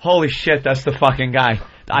 "Holy shit, that's the fucking guy."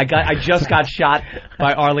 I just got shot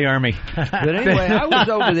by Arlie Ermey. But anyway, I was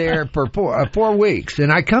over there for 4 weeks,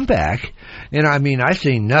 and I come back, and I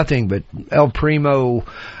seen nothing but El Primo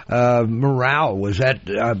morale was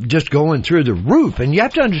just going through the roof. And you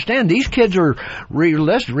have to understand, these kids are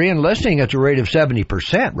re-enlisting at the rate of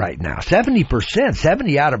 70% right now. 70%,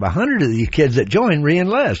 70 out of 100 of these kids that join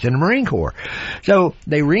re-enlist in the Marine Corps. So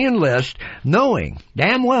they re-enlist knowing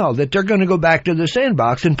damn well that they're going to go back to the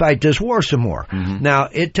sandbox and fight this war some more. Mm-hmm. Now,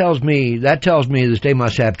 that tells me that they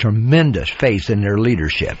must have tremendous faith in their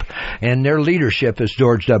leadership. And their leadership is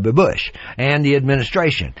George W. Bush and the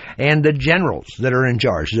administration and the generals that are in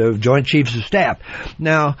charge, the Joint Chiefs of Staff.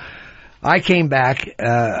 Now, I came back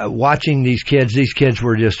watching these kids. These kids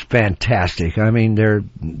were just fantastic. I mean,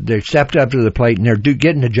 they're stepped up to the plate and they're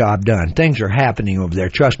getting the job done. Things are happening over there.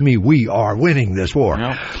 Trust me, we are winning this war,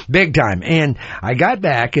 big time. And I got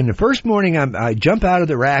back, and the first morning I jump out of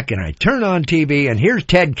the rack and I turn on TV, and here's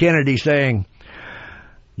Ted Kennedy saying,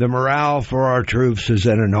 "The morale for our troops is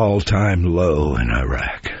at an all-time low in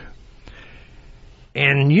Iraq."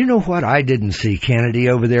 And you know what? I didn't see Kennedy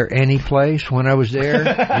over there any place when I was there.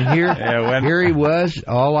 And here he was.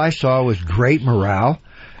 All I saw was great morale.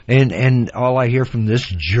 And all I hear from this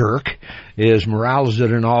jerk is morale is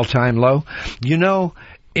at an all-time low. You know,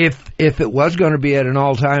 if it was going to be at an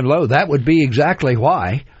all-time low, that would be exactly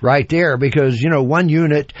why right there. Because, you know, one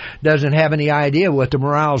unit doesn't have any idea what the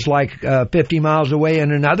morale's like 50 miles away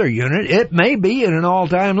in another unit. It may be at an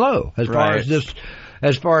all-time low as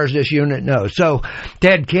far as this unit knows. So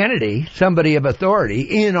Ted Kennedy, somebody of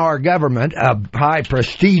authority in our government, a high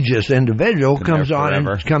prestigious individual, comes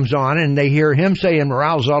on and they hear him saying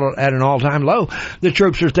morale's at an all-time low. The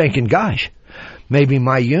troops are thinking, gosh, maybe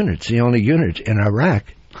my unit's the only unit in Iraq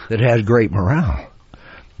that has great morale.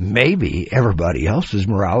 Maybe everybody else's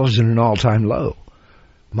morale is at an all-time low.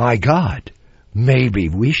 My God, maybe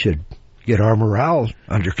we should get our morale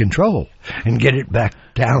under control and get it back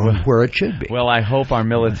down where it should be. Well, I hope our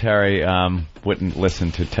military wouldn't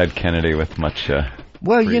listen to Ted Kennedy with much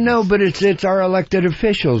well, you know, but it's our elected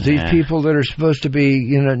officials, these people that are supposed to be,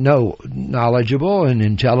 you know, knowledgeable and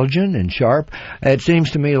intelligent and sharp. It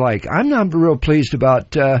seems to me like I'm not real pleased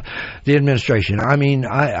about the administration. I mean,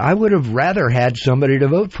 I would have rather had somebody to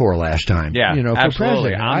vote for last time. Yeah, you know,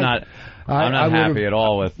 absolutely. For president. I'm not happy at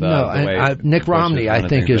all with the way Nick Romney, I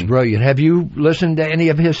think, is brilliant. Have you listened to any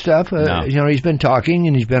of his stuff? No. You know, he's been talking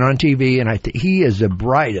and he's been on TV, and he is the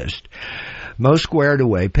brightest, most squared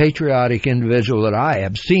away, patriotic individual that I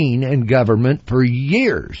have seen in government for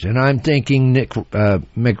years. And I'm thinking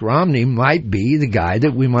Mick Romney might be the guy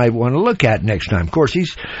that we might want to look at next time. Of course,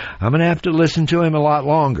 I'm going to have to listen to him a lot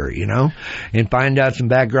longer, you know, and find out some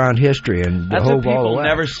background history. And that's what people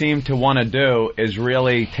never seem to want to do, is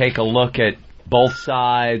really take a look at both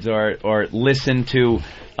sides or listen to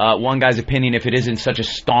one guy's opinion if it isn't such a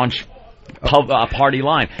staunch party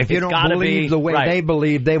line. If you don't believe the way they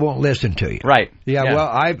believe, they won't listen to you. Right. Yeah. Well,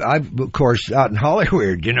 I've of course, out in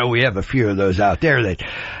Hollywood, you know, we have a few of those out there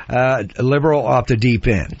that liberal off the deep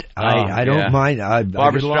end. I don't mind.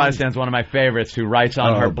 Barbara Streisand's one of my favorites, who writes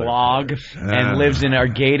on her blog and lives in her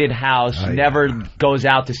gated house, never goes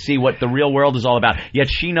out to see what the real world is all about. Yet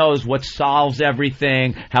she knows what solves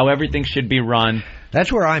everything, how everything should be run. That's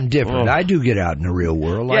where I'm different. I do get out in the real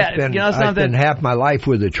world. Yeah, I spend half my life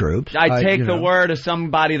with the troops. I take the word of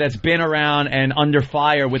somebody that's been around and under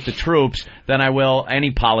fire with the troops than I will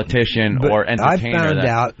any politician or entertainer. I found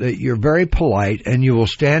out that you're very polite, and you will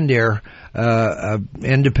stand there,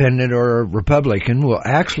 independent or Republican, will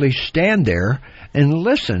actually stand there and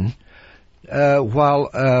listen while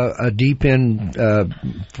a deep end,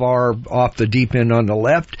 far off the deep end on the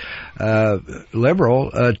left,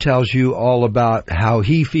 liberal tells you all about how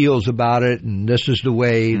he feels about it, and this is the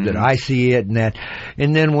way that I see it, and that.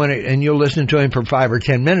 And then and you'll listen to him for 5 or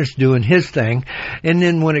 10 minutes doing his thing, and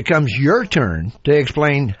then when it comes your turn to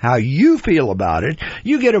explain how you feel about it,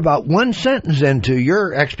 you get about one sentence into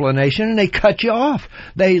your explanation, and they cut you off.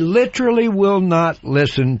 They literally will not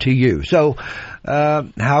listen to you. So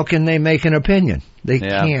how can they make an opinion? They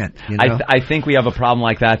can't. You know? I think we have a problem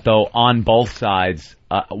like that, though, on both sides,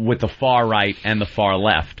 with the far right and the far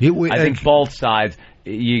left. I think both sides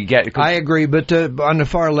you get. I agree, but on the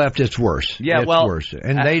far left, it's worse. Yeah, it's worse,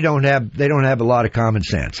 and they don't have a lot of common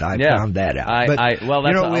sense. I found that out. That's you know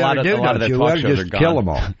what a lot of their talk shows are gone. Kill them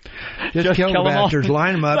all. Just kill the bastards,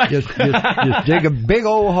 line them up, just dig a big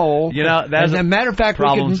old hole. You know, as a matter of fact,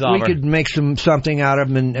 we could make something out of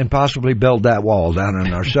them and possibly build that wall down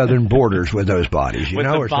on our southern borders with those bodies. With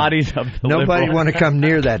the bodies of the nobody want to come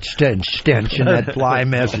near that stench and that fly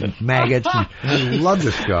mess and maggots. I love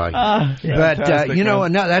this guy. But you know,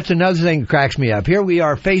 that's another thing that cracks me up. Here we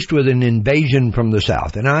are faced with an invasion from the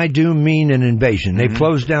south, and I do mean an invasion. They've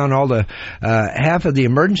closed down all the half of the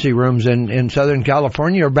emergency rooms in Southern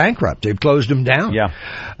California are bankrupt. They've closed them down. Yeah.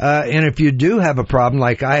 And if you do have a problem,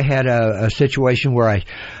 like I had a situation where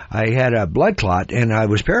I had a blood clot and I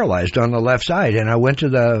was paralyzed on the left side, and I went to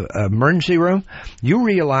the emergency room. You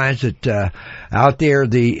realize that out there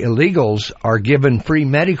the illegals are given free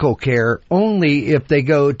medical care only if they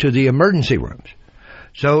go to the emergency rooms.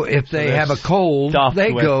 So if they have a cold,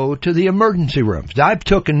 they go to the emergency rooms. I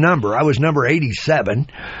took a number. I was number 87.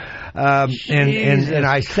 And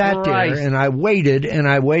I sat there and I waited and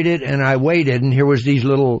I waited and I waited, and here was these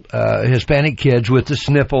little Hispanic kids with the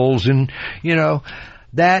sniffles, and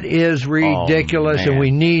that is ridiculous, and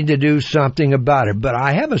we need to do something about it. But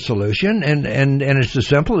I have a solution, and it's the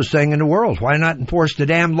simplest thing in the world. Why not enforce the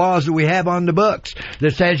damn laws that we have on the books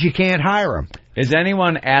that says you can't hire them? Is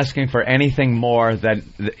anyone asking for anything more that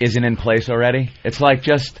isn't in place already? It's like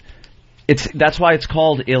that's why it's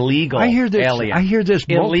called illegal. I hear this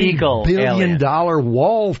illegal multi-billion-dollar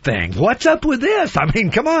wall thing. What's up with this? I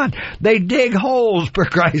mean, come on. They dig holes, for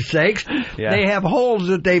Christ's sakes. Yeah. They have holes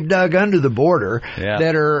that they've dug under the border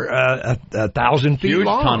that are 1,000 feet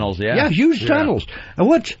long. Huge tunnels, Yeah, huge tunnels.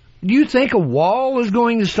 And do you think a wall is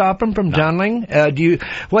going to stop them from tunneling?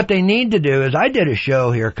 What they need to do is, I did a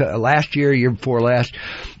show here last year before last.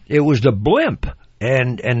 It was the blimp.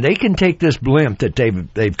 And they can take this blimp that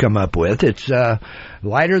they've come up with. It's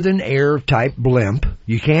lighter than air type blimp.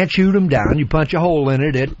 You can't shoot them down. You punch a hole in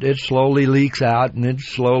it. It slowly leaks out, and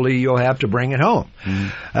you'll have to bring it home.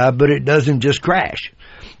 But it doesn't just crash.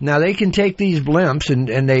 Now, they can take these blimps,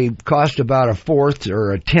 and they cost about a fourth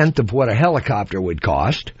or a tenth of what a helicopter would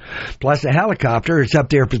cost. Plus, a helicopter, it's up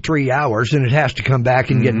there for 3 hours, and it has to come back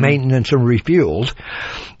and get maintenance and refueled.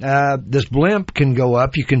 This blimp can go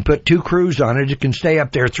up. You can put 2 crews on it. It can stay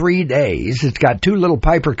up there 3 days. It's got 2 little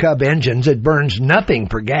Piper Cub engines. It burns nothing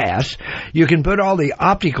for gas. You can put all the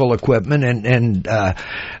optical equipment and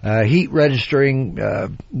heat registering,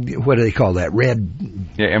 what do they call that?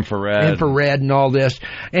 Infrared and all this.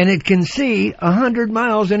 And it can see 100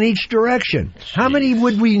 miles in each direction. Jeez. How many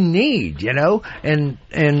would we need, And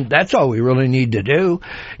that's all we really need to do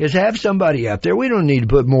is have somebody up there. We don't need to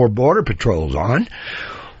put more border patrols on.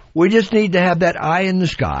 We just need to have that eye in the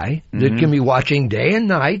sky that can be watching day and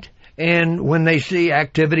night. And when they see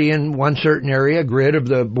activity in one certain area, grid of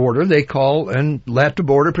the border, they call and let the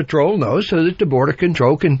Border Patrol know so that the Border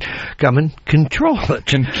Control can come and control it.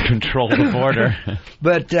 Control the border.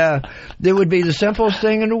 But it would be the simplest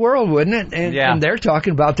thing in the world, wouldn't it? And they're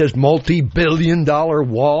talking about this multi-billion-dollar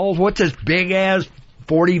wall. What's this big-ass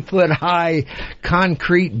 40-foot-high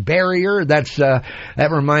concrete barrier? That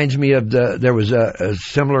reminds me of there was a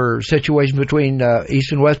similar situation between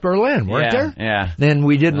East and West Berlin, weren't there? Yeah. And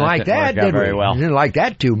we didn't like that, did we? Very well. We didn't like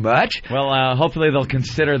that too much. Well, hopefully they'll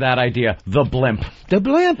consider that idea, the blimp. The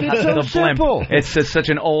blimp, it's so simple. It's such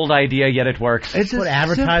an old idea, yet it works. It's put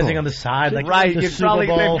advertising on the side, like right? The Super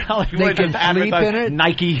Bowl. They can sleep in it.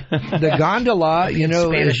 Nike. The gondola,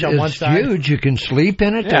 is huge. You can sleep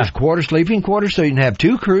in it. Yeah. There's sleeping quarters, so you can have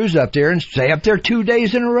 2 crews up there and stay up there 2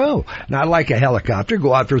 days in a row. Not like a helicopter.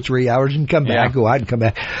 Go out for 3 hours and come back. Go out and come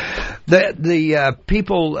back. The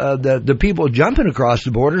people jumping across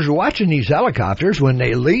the borders are watching these helicopters. When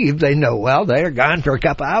they leave, they know, well, they're gone for a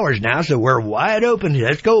couple hours now, so we're wide open.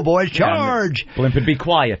 Let's go, boys. Charge. Blimp would be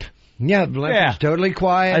quiet. Yeah, blimp is totally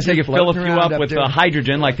quiet. I say you fill a few up with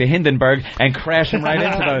hydrogen like the Hindenburg and crash them right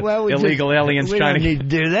into the illegal aliens trying to... We don't need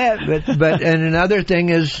to do that, but and another thing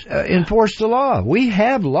is enforce the law. We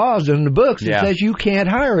have laws in the books that says you can't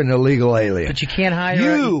hire an illegal alien. But you can't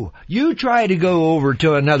hire... You try to go over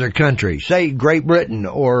to another country, say Great Britain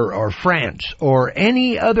or France or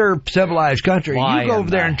any other civilized country. You go over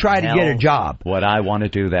there and try to get a job. Would I want to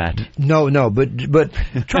do that? No, but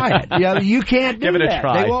try it. You can't do that. Give it a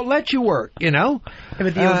try. They won't let you work, Yeah,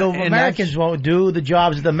 but the Americans won't do the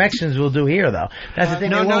jobs the Mexicans will do here, though. That's the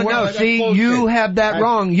thing. No. See, you have that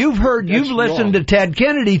wrong. You've listened to Ted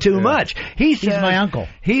Kennedy too much. He's my uncle.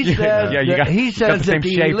 He says that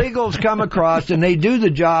the illegals come across and they do the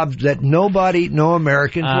jobs that no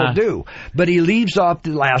Americans will do. But he leaves off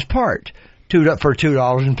the last part. For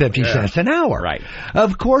 $2.50 an hour. Right.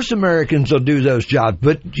 Of course Americans will do those jobs,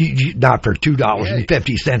 but not for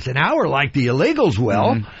 $2.50 an hour like the illegals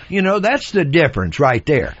will. That's the difference right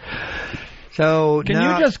there. So Can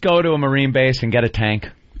you just go to a Marine base and get a tank?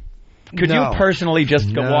 Could you personally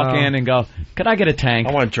just walk in and go, could I get a tank?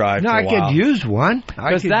 I want to drive. I could use one.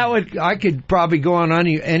 I could probably go on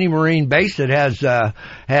any Marine base that has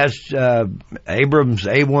Abrams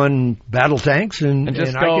A1 battle tanks, and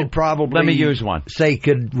I could probably let me use one. Say,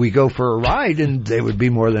 could we go for a ride? And they would be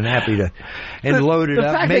more than happy to load it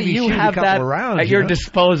up. Fact maybe that you shoot have a couple that of rounds at your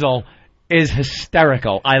disposal is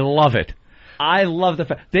hysterical. I love it. I love the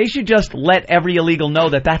fact they should just let every illegal know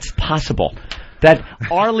that that's possible. That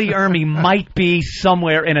Arlie Ermey might be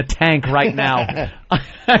somewhere in a tank right now.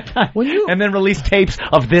 And then release tapes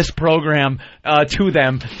of this program to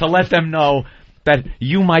them to let them know that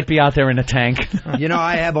you might be out there in a tank. You know,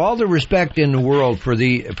 I have all the respect in the world for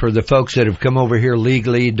the folks that have come over here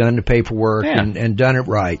legally, done the paperwork, and done it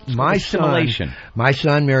right. My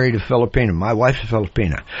son married a Filipina. My wife's a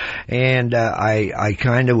Filipina, and I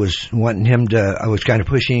kind of was wanting him to. I was kind of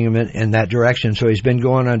pushing him in that direction. So he's been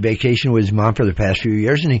going on vacation with his mom for the past few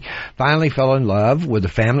years, and he finally fell in love with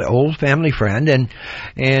a old family friend,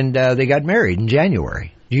 and they got married in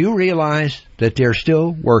January. Do you realize that they're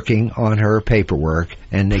still working on her paperwork,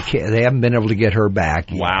 and they haven't been able to get her back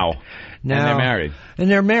yet? Wow. Now, and they're married. And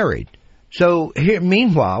they're married. So here,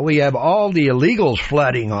 meanwhile, we have all the illegals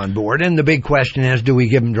flooding on board, and the big question is, do we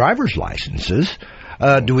give them driver's licenses?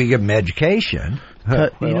 Do we give them education?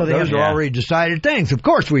 Those are already decided things. Of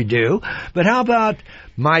course we do. But how about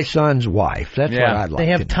my son's wife? That's what I'd like to know.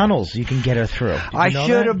 They have tunnels you can get her through. I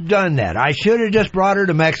should have done that. I should have just brought her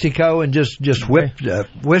to Mexico and just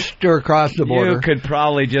whisked her across the border. You could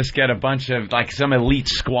probably just get a bunch of, like, some elite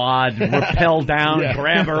squad, rappel down,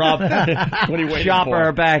 grab her up, chop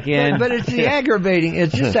her back in. But it's aggravating.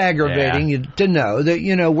 It's just aggravating to know that,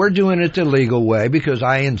 you know, we're doing it the legal way because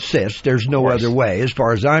I insist there's no other way as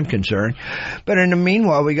far as I'm concerned. But in the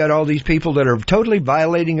meanwhile, we got all these people that are totally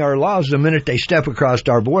violating our laws the minute they step across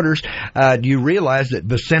our borders. Do you realize that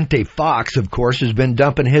Vicente Fox, of course, has been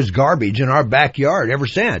dumping his garbage in our backyard ever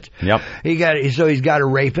since? Yep. He's got a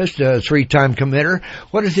rapist, a 3-time committer.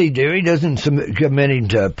 What does he do? He doesn't commit him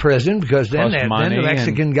to prison because then the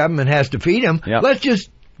Mexican government has to feed him. Yep.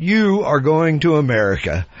 You are going to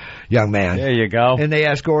America, young man. There you go. And they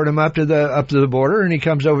escort him up to the border, and he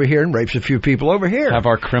comes over here and rapes a few people over here. Have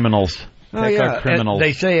our criminals. And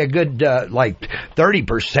they say a good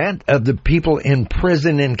 30% of the people in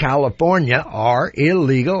prison in California are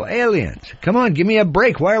illegal aliens. Come on, give me a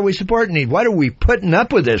break. Why are we supporting these? Why are we putting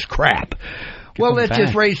up with this crap? Let's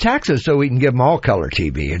just raise taxes so we can give them all color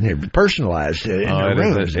TV and they're personalized in their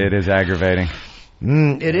rooms. It is aggravating.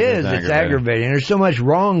 It is. It's aggravating. There's so much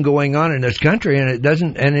wrong going on in this country, and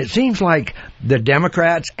it seems like the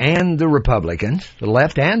Democrats and the Republicans, the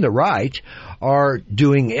left and the right, are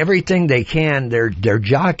doing everything they can. They're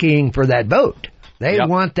jockeying for that vote. They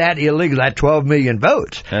want that illegal, that 12 million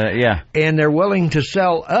votes. And they're willing to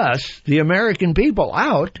sell us, the American people,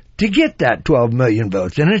 out to get that 12 million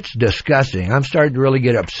votes. And it's disgusting. I'm starting to really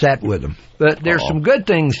get upset with them. But there's some good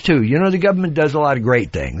things, too. You know, the government does a lot of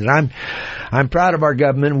great things. And I'm proud of our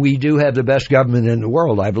government. We do have the best government in the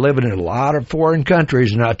world. I've lived in a lot of foreign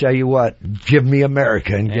countries, and I'll tell you what, give me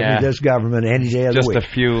America and give me this government any day of the week. Just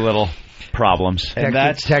a few little problems. And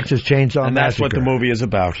that's Texas Chainsaw Massacre. And that's what the movie is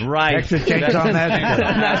about. Right. Texas Chainsaw Massacre.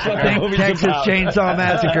 And that's what the movie's Texas about. Chainsaw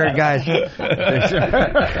Massacre, guys.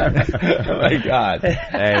 Oh, my God.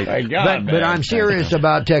 Hey. My God, but I'm serious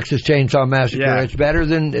about Texas Chainsaw Massacre. Yeah. It's better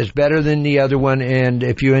than the other one, and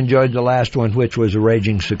if you enjoyed the last one, which was a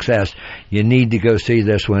raging success, you need to go see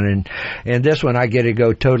this one. And this one I get to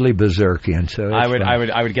go totally berserkian. So I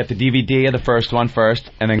would get the DVD of the first one first,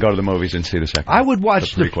 and then go to the movies and see the second. I would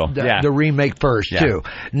watch the remake first too,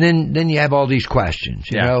 and then you have all these questions.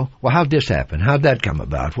 You know, well, how'd this happen? How'd that come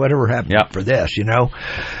about? Whatever happened for this? You know,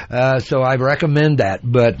 so I recommend that.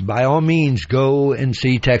 But by all means, go and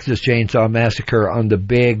see Texas Chainsaw Massacre on the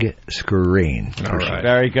big screen. All right,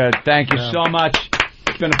 very good. Thank you so much.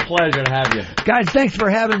 It's been a pleasure to have you. Guys, thanks for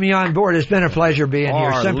having me on board. It's been a pleasure being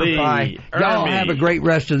here. Semper Fi. Y'all have a great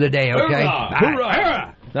rest of the day, okay?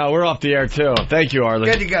 Hoorah! No, we're off the air, too. Thank you, Arlie.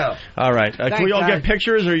 Good to go. All right. Can we all get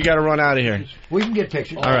pictures, or you got to run out of here? We can get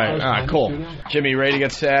pictures. All right, cool. Jimmy, ready to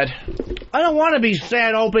get sad? I don't want to be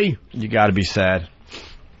sad, Opie. You got to be sad.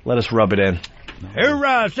 Let us rub it in.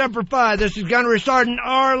 Hoorah, Semper Fi. This is Gunnery Sergeant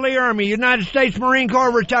Ermey, United States Marine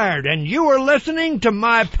Corps retired, and you are listening to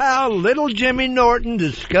my pal Little Jimmy Norton, the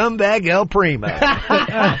scumbag El Primo. There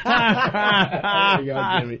you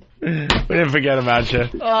go, Jimmy. We didn't forget about you.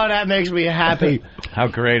 Oh, that makes me happy. How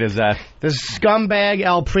great is that? The scumbag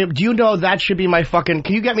El Primo. Do you know that should be my fucking...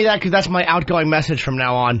 Can you get me that? Because that's my outgoing message from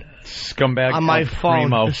now on. Scumbag on my phone.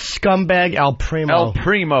 Primo. Scumbag El Primo. El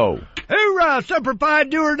Primo. Hoorah, Semper Fi,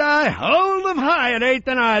 do or die, hold them high at 8th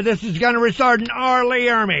and I. This is Gunnery Sergeant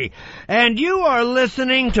Ermey, and you are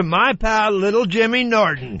listening to my pal Little Jimmy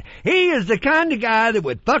Norton. He is the kind of guy that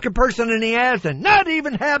would fuck a person in the ass and not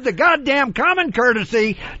even have the goddamn common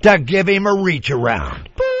courtesy to give him a reach around.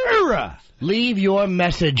 Hoorah! Leave your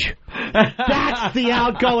message. That's the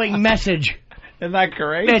outgoing message. Isn't that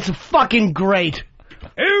great? It's fucking great.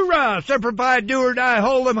 Hoorah! Semper Fi, do or die,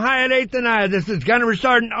 hold them high at 8th and I. This is Gunnery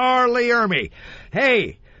Sergeant Ermey.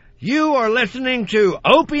 Hey, you are listening to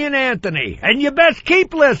Opie and Anthony, and you best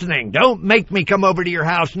keep listening. Don't make me come over to your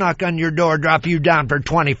house, knock on your door, drop you down for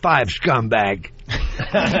 25, scumbag.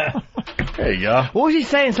 There you go. What was he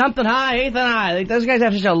saying? Something high, eighth and high. Like, those guys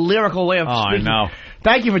have such a lyrical way of speaking. I know.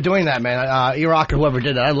 Thank you for doing that, man. E-Rock or whoever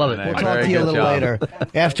did that. I love it. We'll talk to you a little later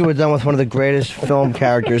after we're done with one of the greatest film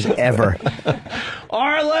characters ever.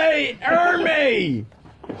 Arlie Ermey!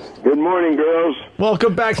 Good morning, girls.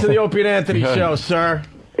 Welcome back to the Opie and Anthony show, sir.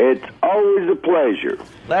 It's always a pleasure.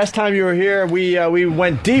 Last time you were here, we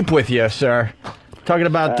went deep with you, sir. Talking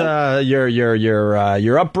about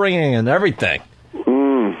your upbringing and everything.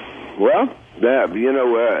 Well,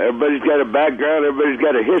 everybody's got a background, everybody's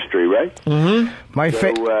got a history, right? Mm-hmm.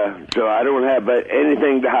 So I don't have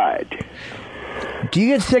anything to hide. Do you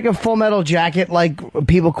get sick of Full Metal Jacket, like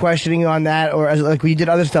people questioning you on that, or like when you did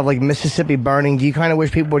other stuff like Mississippi Burning? Do you kind of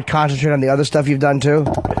wish people would concentrate on the other stuff you've done too?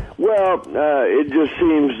 Well, it just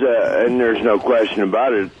seems, and there's no question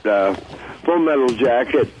about it, Full Metal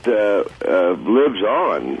Jacket lives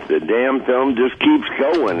on. The damn film just keeps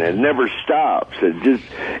going. It never stops.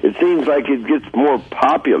 It seems like it gets more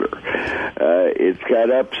popular. It's got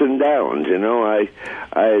ups and downs.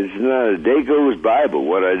 It's not a day goes by, but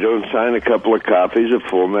when I don't sign a couple of copies of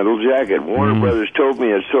Full Metal Jacket. Warner Brothers told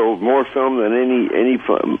me it sold more film than any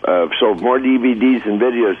film, sold more DVDs and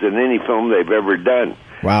videos than any film they've ever done.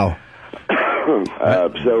 Wow.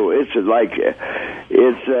 So it's like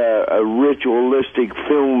a ritualistic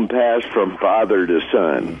film passed from father to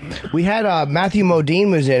son. We had Matthew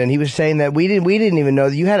Modine was in, and he was saying that we didn't even know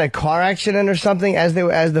that you had a car accident or something as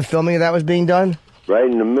the filming of that was being done. Right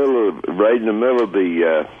in the middle of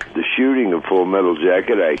the shooting of Full Metal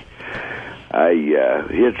Jacket, I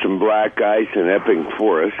hit some black ice in Epping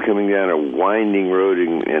Forest, coming down a winding road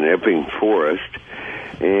in Epping Forest.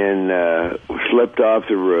 And slipped off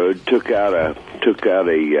the road, took out a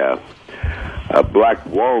black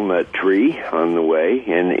walnut tree on the way,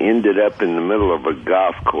 and ended up in the middle of a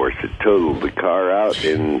golf course. It totaled the car out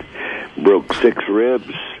and broke 6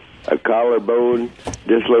 ribs, a collarbone,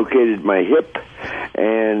 dislocated my hip,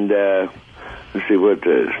 and let's see what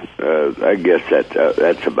I guess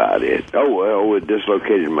that's about it. Oh well, it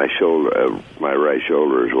dislocated my shoulder, my right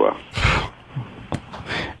shoulder as well.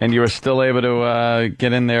 And you were still able to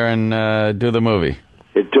get in there and do the movie?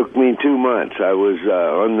 It took me 2 months. I was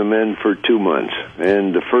on the mend for 2 months.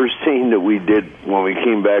 And the first scene that we did when we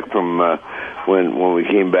came back from when we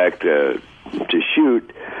came back to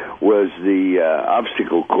shoot was the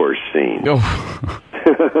obstacle course scene. Oh.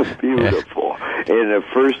 Beautiful. And the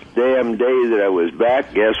first damn day that I was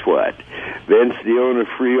back, guess what? Vince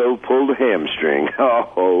D'Onofrio pulled a hamstring.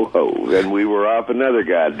 Oh. And we were off another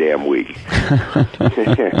goddamn week.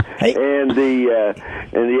 And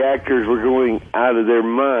the actors were going out of their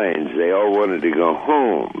minds. They all wanted to go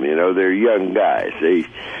home. They're young guys.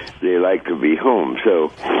 They like to be home.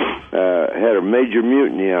 So had a major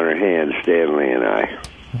mutiny on our hands, Stanley and I.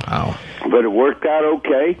 Wow. But it worked out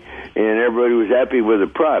okay, and everybody was happy with the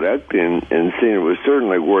product, and seeing it was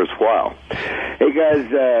certainly worthwhile. Hey guys,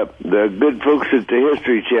 the good folks at the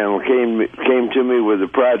History Channel came to me with a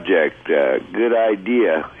project, good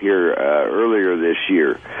idea here earlier this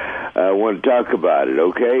year. I want to talk about it.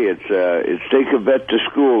 Okay, it's Take a Vet to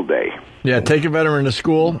School Day. Yeah, Take a Veteran to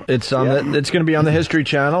School. It's on it's going to be on the History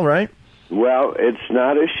Channel, right? Well, it's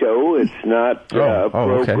not a show. It's not a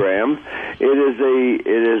program. Okay. It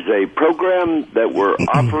is a program that we're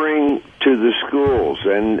offering to the schools,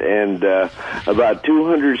 and about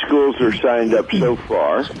 200 schools are signed up so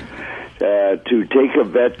far to Take a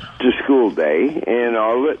Vet to School Day, and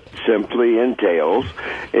all it simply entails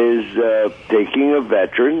is taking a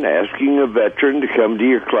veteran, asking a veteran to come to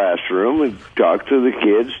your classroom and talk to the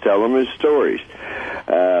kids, tell them his stories.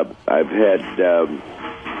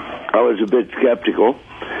 I was a bit skeptical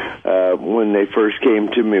when they first came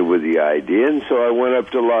to me with the idea, and so I went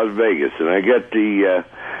up to Las Vegas, and I got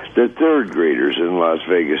the third graders in Las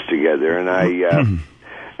Vegas together, and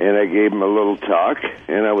I gave them a little talk,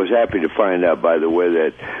 and I was happy to find out, by the way,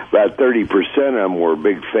 that about 30% of them were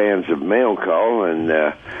big fans of Mail Call, and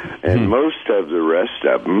most of the rest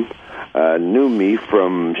of them knew me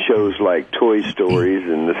from shows like Toy Stories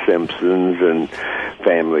and The Simpsons and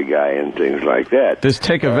Family Guy and things like that. This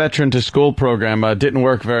Take a Veteran to School program didn't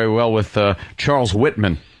work very well with Charles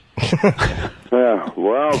Whitman. Well,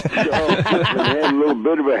 Charles had a little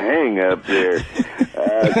bit of a hang-up there.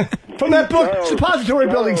 From that book, Suppository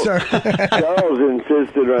Building, sir. Charles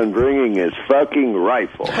insisted on bringing his fucking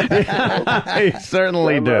rifle. He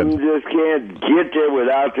certainly did. Some of them just can't get there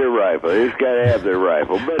without their rifle. They just got to have their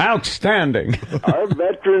rifle. But outstanding. Our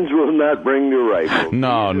veterans will not bring their rifle.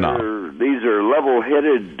 No. These are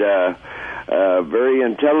level-headed, very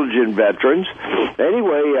intelligent veterans.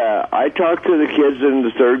 Anyway, I talked to the kids in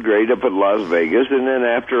the third grade up at Las Vegas, and then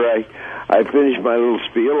after I finished my little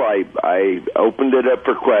spiel, I opened it up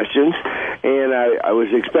for questions, and I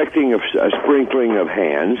was expecting a sprinkling of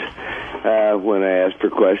hands when I asked for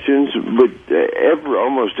questions, but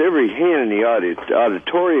almost every hand in the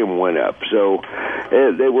auditorium went up, so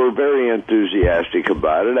they were very enthusiastic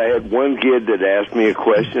about it. I had one kid that asked me a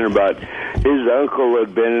question about his uncle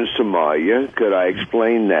had been in Somalia. Could I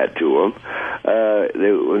explain that to him?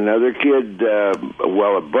 Another kid,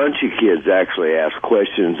 a bunch of kids actually asked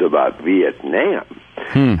questions about Vietnam.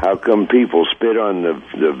 How come people spit on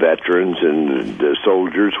the veterans and the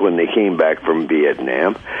soldiers when they came back from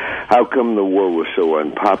Vietnam? How come the war was so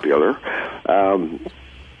unpopular?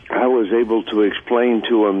 I was able to explain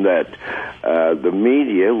to him that the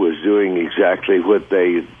media was doing exactly what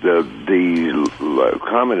the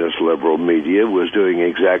communist liberal media was doing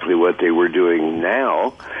exactly what they were doing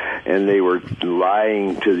now, and they were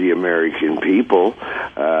lying to the American people,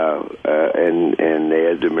 and they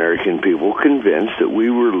had the American people convinced that we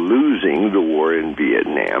were losing the war in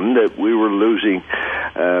Vietnam, that we were losing,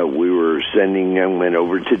 we were sending young men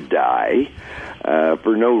over to die.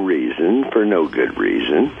 For no reason, for no good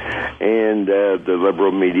reason. And the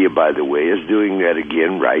liberal media, by the way, is doing that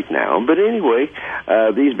again right now. But anyway,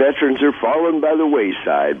 these veterans are falling by the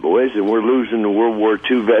wayside, boys, and we're losing the World War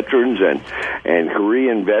II veterans and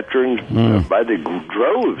Korean veterans by the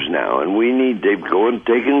droves now. And we need, they've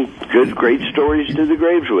taken good, great stories to the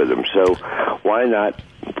graves with them. So why not,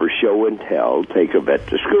 for show and tell, take a vet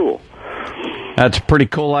to school? That's a pretty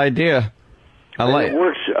cool idea. It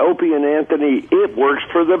works, Opie and Anthony, it works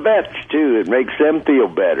for the vets, too. It makes them feel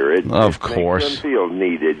better. It makes them feel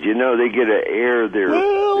needed. You know, they get to air their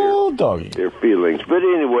feelings. But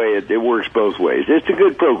anyway, it works both ways. It's a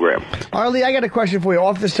good program. Arlie, I got a question for you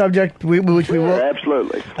off the subject, which we will.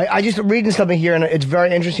 Absolutely. I just reading something here, and it's very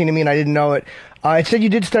interesting to me, and I didn't know it. It said you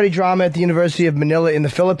did study drama at the University of Manila in the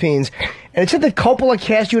Philippines, and it said that Coppola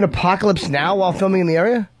cast you in Apocalypse Now while filming in the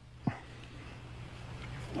area?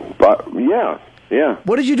 Yeah.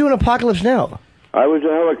 What did you do in Apocalypse Now? I was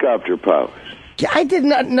a helicopter pilot. Yeah, I did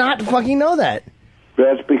not fucking know that.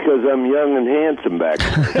 That's because I'm young and handsome back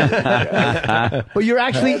then. Well, you're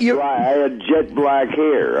actually... I had jet black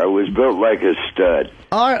hair. I was built like a stud.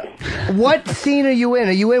 What scene are you in?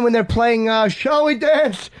 Are you in when they're playing Shall We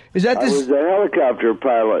Dance? Is that this... I was a helicopter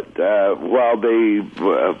pilot while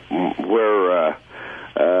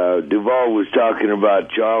Duvall was talking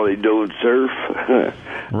about Charlie Don't Surf.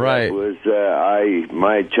 Right. It was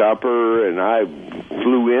my chopper, and I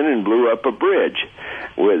flew in and blew up a bridge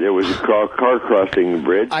where there was a car crossing the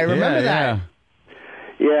bridge. I remember that.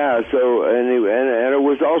 Yeah. So and I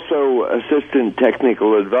was also assistant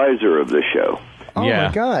technical advisor of the show. Oh my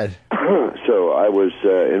God! So I was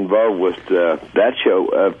involved with that show.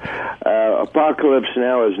 Apocalypse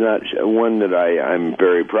Now is not one that I'm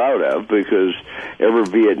very proud of, because every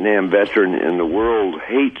Vietnam veteran in the world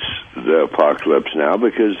hates the Apocalypse Now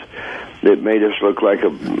because it made us look like a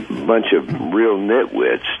bunch of real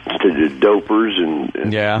nitwits, to the dopers and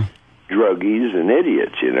druggies and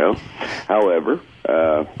idiots, you know. However,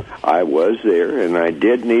 I was there, and I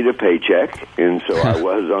did need a paycheck, and so I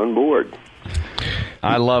was on board.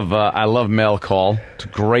 I love Mail Call. It's a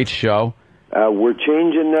great show. We're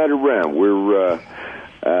changing that around. We're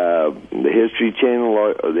the History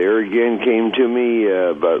Channel there again came to me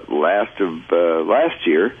about last of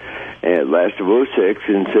 06,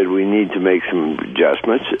 and said we need to make some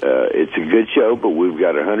adjustments. It's a good show, but we've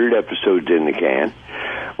got 100 episodes in the can.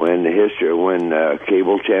 When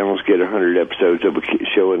cable channels get 100 episodes of a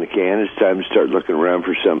show in the can, it's time to start looking around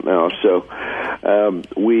for something else. So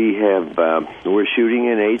we're shooting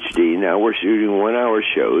in HD now. We're shooting 1 hour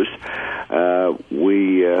shows.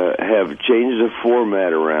 We have changed the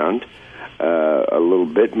format around a little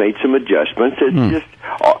bit, made some adjustments. It's just,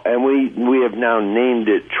 and we have now named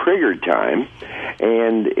it Trigger Time,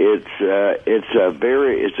 and it's a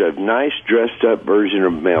nice dressed up version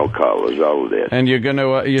of Mail Call is all it is. And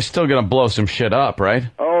you're still gonna blow some shit up, right?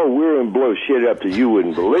 Oh, we're gonna blow shit up that you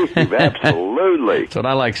wouldn't believe. Absolutely. That's what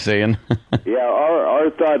I like seeing. Yeah, our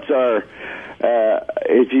thoughts are,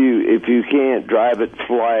 if you can't drive it,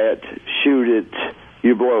 fly it, shoot it,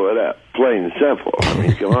 you blow it up. Plain and simple. I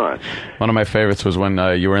mean, come on. One of my favorites was when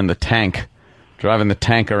you were in the tank, driving the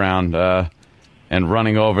tank around and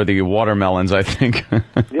running over the watermelons, I think.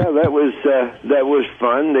 Yeah, that was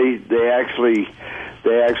fun. They actually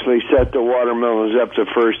set the watermelons up the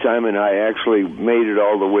first time, and I actually made it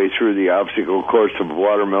all the way through the obstacle course of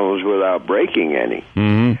watermelons without breaking any.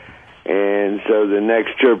 Mm-hmm. And And so the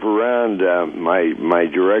next trip around, my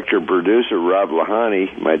director-producer, Rob Lahani,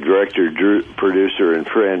 my director-producer and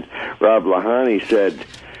friend, Rob Lahani, said,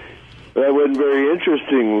 "That wasn't very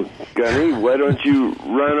interesting, Gunny. Why don't you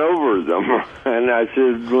run over them?" And I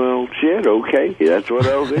said, "Well, shit, okay, that's what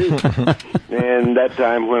I'll do." And that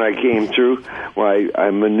time when I came through, I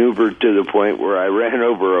maneuvered to the point where I ran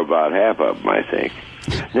over about half of them, I think.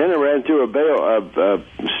 Then I ran through a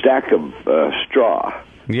stack of straw.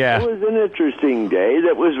 Yeah. It was an interesting day.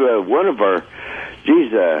 That was one of our,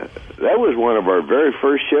 that was one of our very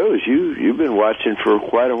first shows. You've been watching for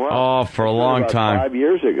quite a while. Oh, for a long time. 5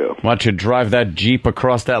 years ago. Watch you drive that Jeep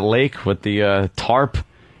across that lake with the tarp.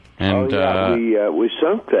 And, we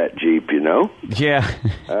sunk that Jeep, you know. Yeah.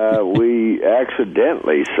 We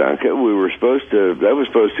accidentally sunk it. We were that was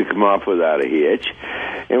supposed to come off without a hitch,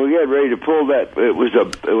 and we got ready to pull that. It was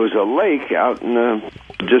a lake out in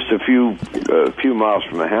just a few miles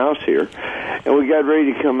from the house here, and we got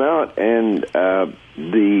ready to come out, and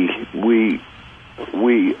we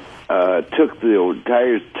took the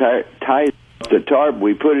tires. The tarp,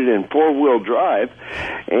 we put it in four-wheel drive,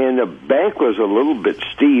 and the bank was a little bit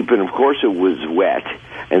steep, and of course it was wet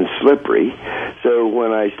and slippery. So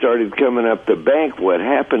when I started coming up the bank, what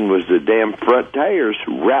happened was the damn front tires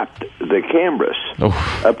wrapped the canvas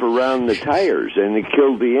up around the tires, and it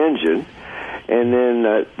killed the engine. And then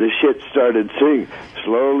the shit started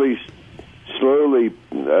slowly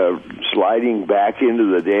sliding back into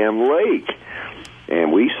the damn lake,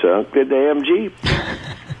 and we sunk the damn Jeep.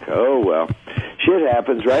 Oh, well, shit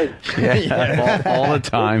happens, right? Yeah. all the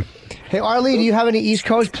time. Hey, Arlie, do you have any East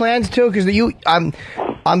Coast plans, too? Because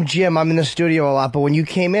I'm Jim. I'm in the studio a lot, but when you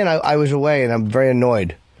came in, I was away, and I'm very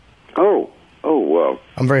annoyed. Oh, well.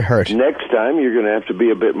 I'm very hurt. Next time, you're going to have to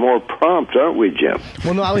be a bit more prompt, aren't we, Jim?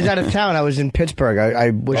 Well, no, I was out of town. I was in Pittsburgh. I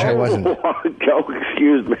wish I wasn't. Oh,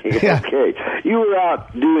 excuse me. Yeah. Okay. You were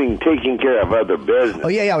out taking care of other business. Oh,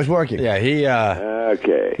 yeah, I was working. Yeah,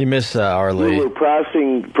 okay. You miss Arlie. You were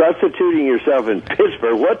prostituting yourself in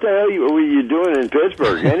Pittsburgh. What the hell were you doing in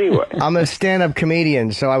Pittsburgh anyway? I'm a stand-up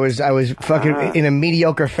comedian, so I was fucking in a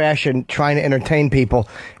mediocre fashion trying to entertain people,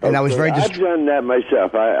 and I was very I've done that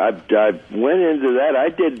myself. I went into that. I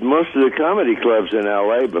did most of the comedy clubs in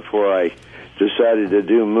L.A. before I decided to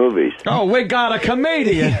do movies. Oh, we got a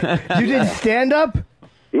comedian. You did stand-up?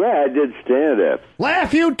 Yeah, I did stand-up.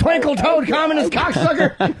 Laugh, you twinkle-toed communist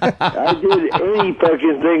cocksucker! I did any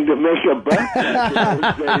fucking thing to make a buck.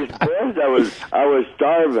 I was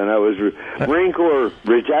starving. Marine Corps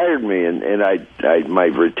retired me, and my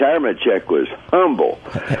retirement check was humble,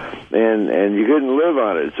 and you couldn't live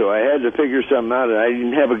on it. So I had to figure something out, and I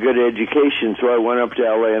didn't have a good education, so I went up to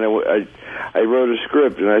L.A. and I wrote a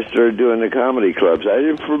script, and I started doing the comedy clubs. I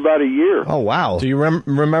did it for about a year. Oh, wow. Do you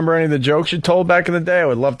remember any of the jokes you told back in the day? I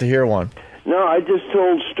would love to hear one. No, I just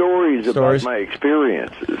told stories about my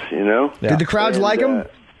experiences, you know? Yeah. Did the crowds like them?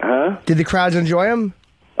 Huh? Did the crowds enjoy them?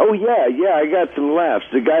 Oh, yeah, I got some laughs.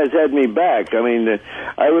 The guys had me back. I mean,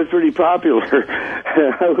 I was pretty popular.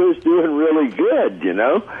 I was doing really good, you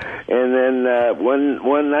know? And then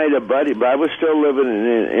one night a buddy, but I was still living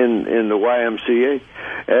in the YMCA,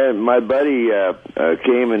 and my buddy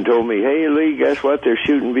came and told me, "Hey, Lee, guess what? They're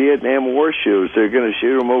shooting Vietnam War shows. They're going to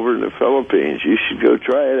shoot them over in the Philippines. You should go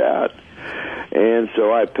try it out." And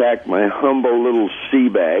so I packed my humble little sea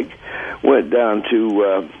bag, went down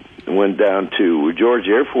to George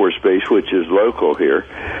Air Force Base, which is local here,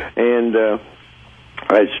 and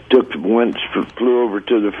I flew over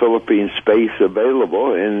to the Philippines Space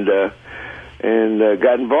Available, and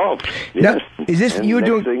got involved. Yes. Now, is this you were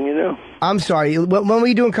doing? Thing you know. I'm sorry. When were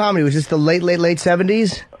you doing comedy? Was this the late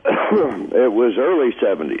 70s? It was early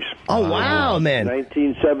 70s. Oh wow, man!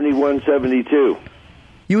 1971, 72.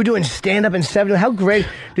 You were doing stand-up in 70. How great!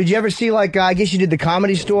 Did you ever see I guess you did the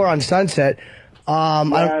Comedy Store on Sunset?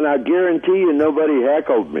 And I guarantee you nobody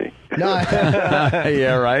heckled me. No.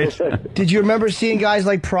 Yeah, right. Did you remember seeing guys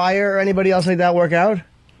like Pryor or anybody else like that work out?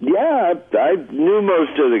 Yeah, I knew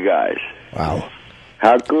most of the guys. Wow.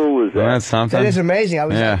 How cool was that? That's something. That is amazing.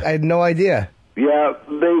 I had no idea. Yeah,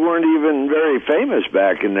 they weren't even very famous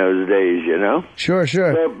back in those days, you know. Sure.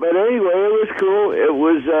 But anyway, it was cool. It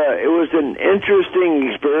was an interesting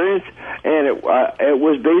experience, and it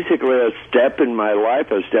was basically a step in my life,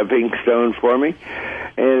 a stepping stone for me,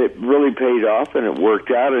 and it really paid off, and it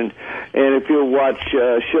worked out. And if you watch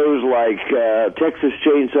shows like Texas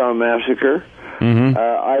Chainsaw Massacre,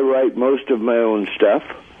 I write most of my own stuff,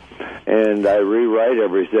 and I rewrite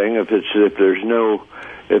everything. If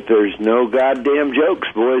there's no goddamn jokes,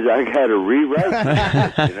 boys, I got to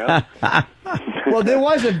rewrite. You know. Well, there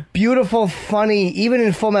was a beautiful, funny, even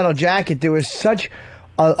in Full Metal Jacket, there was such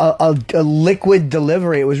a liquid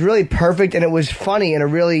delivery. It was really perfect, and it was funny in a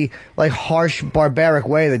really like harsh, barbaric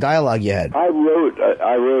way. The dialogue you had. I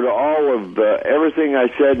wrote all of everything I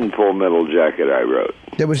said in Full Metal Jacket. I wrote.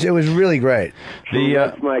 It was really great.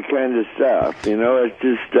 That's my kind of stuff. It's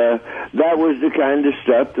just that was the kind of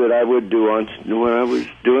stuff that I would do when I was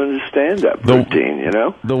doing the stand-up routine.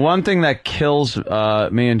 The one thing that kills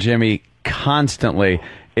me and Jimmy constantly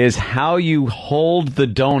is how you hold the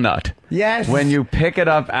donut. Yes. When you pick it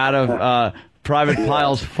up out of Private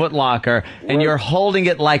Pyle's footlocker, and you're holding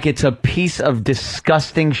it like it's a piece of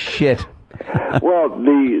disgusting shit. Well,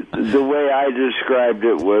 the way I described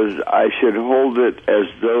it was I should hold it as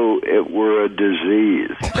though it were a disease.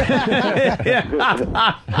 I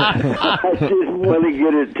didn't want to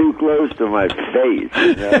get it too close to my face.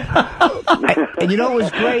 And you know what was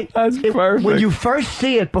great? That's perfect. When you first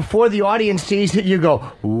see it, before the audience sees it, you go,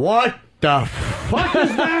 "What the fuck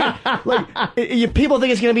is that?" Like, people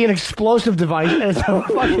think it's going to be an explosive device, and it's a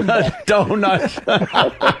fucking donut.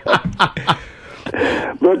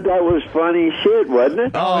 But that was funny shit, wasn't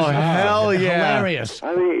it? Oh, hell yeah. Hilarious.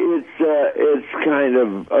 I mean, it's kind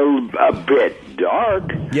of a bit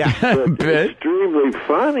dark. Yeah, but a bit. Extremely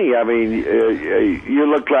funny. I mean, you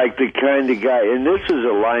look like the kind of guy, and this is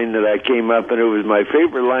a line that I came up, and it was my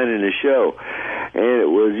favorite line in the show. And it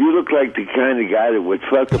was, you look like the kind of guy that would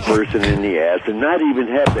fuck a person in the ass and not even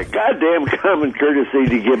have the goddamn common courtesy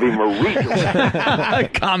to give him a reason.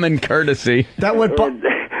 Common courtesy. that would.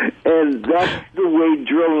 And that's the way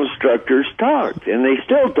drill instructors talked, and they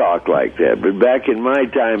still talk like that. But back in my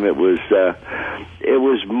time, it was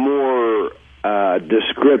more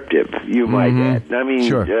descriptive. You might add. I mean,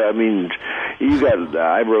 sure. I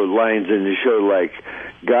wrote lines in the show like,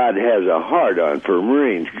 "God has a hard-on for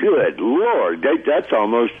Marines." Good Lord,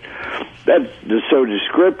 that's so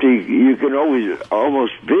descriptive. You can always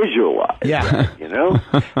almost visualize. Yeah.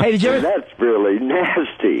 Hey, did you ever? That's really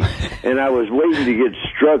nasty. And I was waiting to get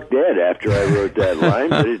struck dead after I wrote that line,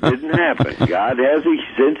 but it didn't happen. God has a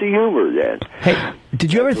sense of humor then. Hey,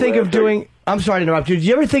 did you ever think of doing? I'm sorry to interrupt you. Did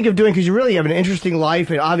you ever think of doing, because you really have an interesting life,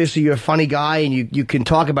 and obviously you're a funny guy, and you can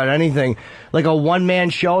talk about anything, like a one-man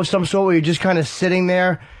show of some sort where you're just kind of sitting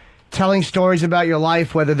there telling stories about your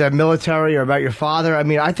life, whether they're military or about your father? I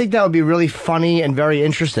mean, I think that would be really funny and very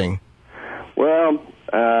interesting. Well,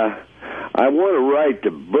 I want to write the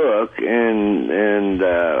book, and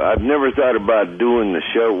I've never thought about doing the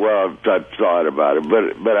show. Well, I've thought about it,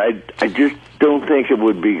 but I just don't think it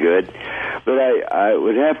would be good. But I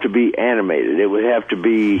would have to be animated. It would have to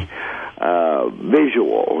be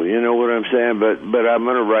visual. You know what I'm saying? But I'm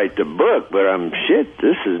going to write the book. But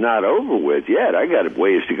this is not over with yet. I got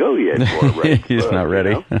ways to go yet. He's not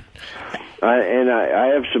ready. I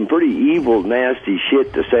have some pretty evil, nasty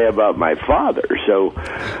shit to say about my father. So,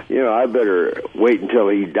 I better wait until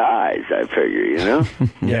he dies, I figure,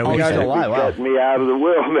 Yeah, we got a lot. Wow. Cut me out of the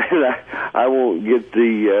will, man. I won't get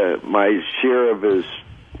my share of his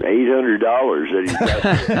 $800 that he's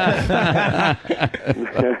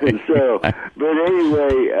got. So, but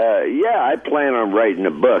anyway, I plan on writing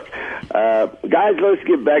a book. Guys, let's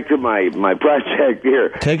get back to my project here.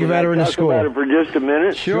 Take a veteran to school. Talk about it for just a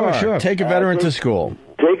minute. Sure. Take a veteran to school.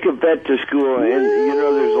 Take a vet to school, and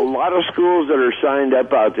there's a lot of schools that are signed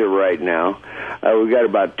up out there right now. We've got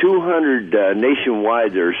about 200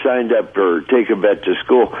 nationwide that are signed up for Take a Vet to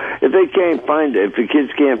School. If the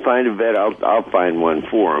kids can't find a vet, I'll find one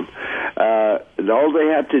for them. All they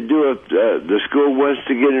have to do if the school wants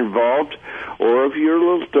to get involved, or if you're a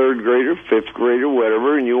little third grader, fifth grader,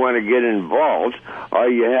 whatever, and you want to get involved, all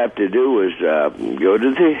you have to do is go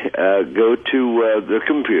to the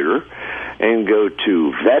computer and go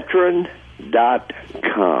to veteran.com.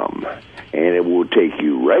 And it will take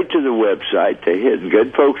you right to the website. The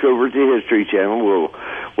good folks over at the History Channel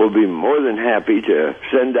will be more than happy to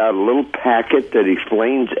send out a little packet that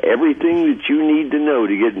explains everything that you need to know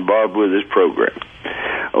to get involved with this program.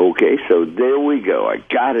 Okay, so there we go. I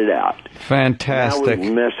got it out. Fantastic. Now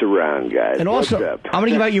we mess around, guys. And also, I'm going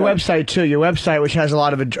to give out your website, too. Your website, which has a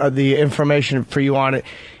lot of the information for you on it.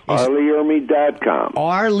 ArleyErmey.com.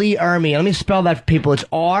 Arley Ermey. Let me spell that for people. It's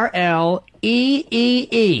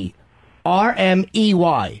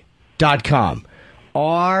RLEEERMEY.com.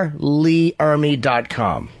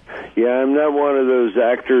 RLeyErmey.com. Yeah, I'm not one of those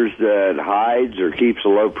actors that hides or keeps a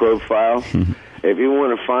low profile. If you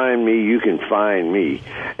want to find me, you can find me,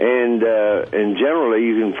 and generally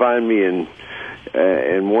you can find me in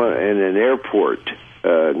an airport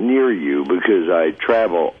near you, because I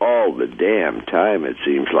travel all the damn time. It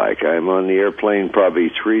seems like I'm on the airplane probably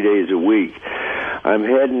 3 days a week. I'm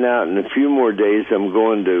heading out in a few more days. I'm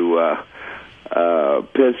going to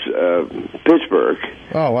Pittsburgh.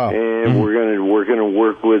 Oh wow! And we're gonna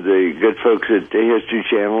work with the good folks at the History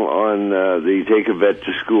Channel on the Take a Vet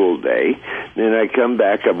to School Day. Then I come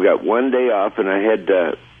back. I've got one day off, and I head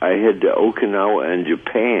to Okinawa and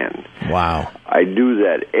Japan. Wow! I do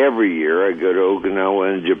that every year. I go to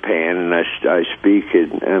Okinawa and Japan, and I speak.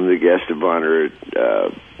 I'm the guest of honor.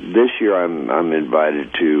 This year, I'm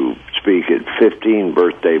invited to speak at 15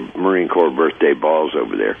 Marine Corps birthday balls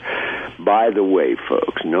over there. By the way,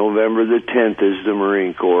 folks, November the 10th is the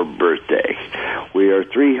Marine Corps birthday. We are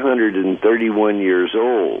 331 years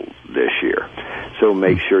old this year, so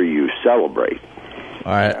make sure you celebrate.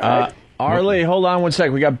 All right. Arlie, hold on one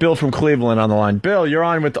second. We got Bill from Cleveland on the line. Bill, you're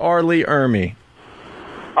on with Arlie Ermey.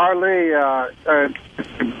 Arlie,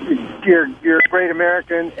 you're a great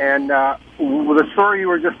American, and the story you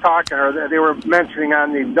were just talking, or they were mentioning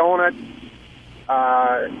on the donut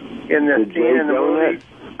in the scene in the movie.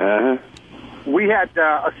 Uh-huh. We had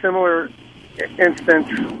a similar instance.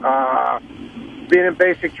 Being in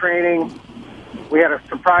basic training, we had a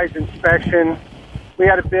surprise inspection. We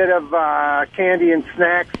had a bit of candy and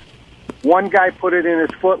snacks. One guy put it in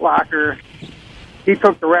his footlocker. He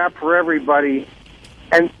took the rap for everybody.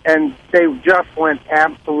 And they just went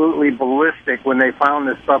absolutely ballistic when they found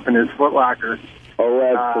this stuff in his footlocker. Oh,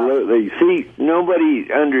 absolutely. See,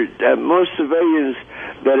 most civilians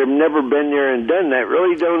that have never been there and done that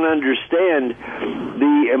really don't understand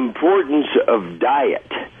the importance of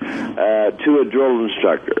diet to a drill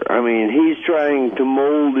instructor. I mean, he's trying to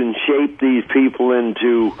mold and shape these people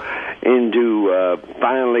into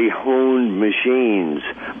finely honed machines,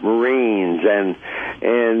 Marines, and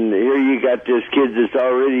here you got this kid that's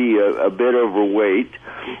already a bit overweight.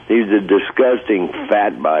 He's a disgusting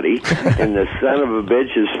fat body, and the son of a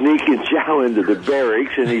bitch is sneaking chow into the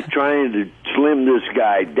barracks, and he's trying to slim this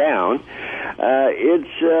guy down.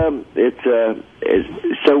 It's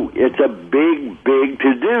a big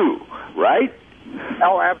to do, right?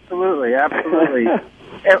 Oh, absolutely.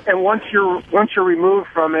 And once you're removed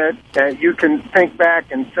from it, you can think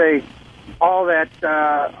back and say all that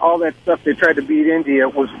stuff they tried to beat into you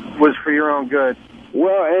was for your own good.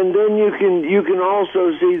 Well, and then you can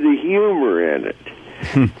also see the humor in it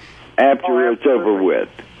after it's over with.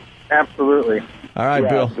 Absolutely. All right,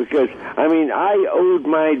 Bill. Because, I mean, I owed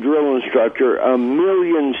my drill instructor 1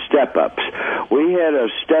 million step-ups. We had a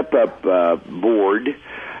step-up board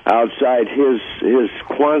outside his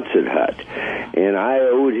Quonset hut, and I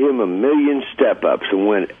owed him 1 million step-ups. And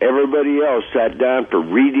when everybody else sat down for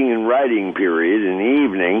reading and writing period in the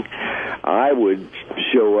evening, I would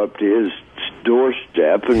show up to his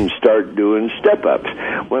doorstep and start doing step-ups.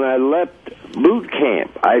 When I left boot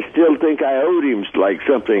camp, I still think I owed him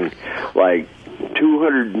something like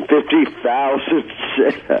 250,000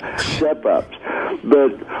 step-ups.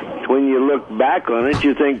 But when you look back on it,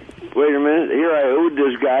 you think, wait a minute, here I owed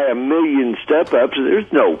this guy 1 million step-ups.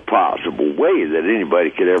 There's no possible way that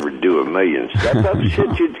anybody could ever do 1 million step-ups.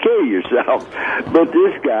 Shit, you'd kill yourself. But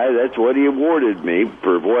this guy, that's what he awarded me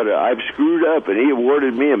for what I've screwed up, and he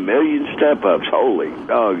awarded me 1 million step-ups. Holy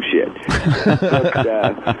dog shit.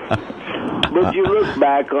 But you look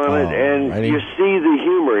back on it, and you see the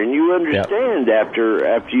humor, and you understand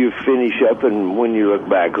after you finish up and when you look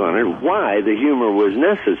back on it, why the humor was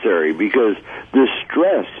necessary, because the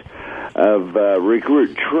stress of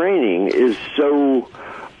recruit training is so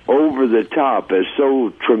over the top, is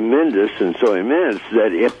so tremendous and so immense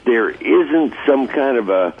that if there isn't some kind of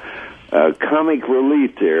a comic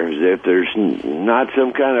relief there, if there's not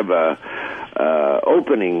some kind of a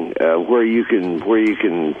opening where you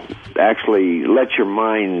can actually let your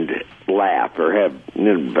mind laugh or have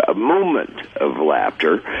a moment of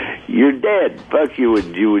laughter, you're dead. Fuck, you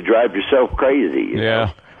would drive yourself crazy. You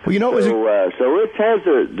know? Well, you know, there's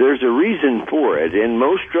a reason for it, and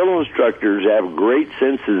most drill instructors have great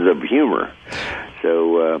senses of humor.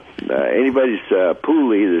 So anybody's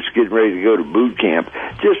poolie that's getting ready to go to boot camp,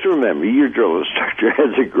 just remember your drill instructor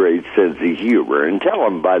has a great sense of humor, and tell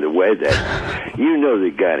them, by the way, that you know the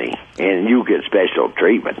gunny and you get special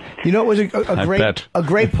treatment. You know, it was a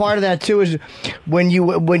great part of that too is when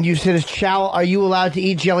you said, "Chow, are you allowed to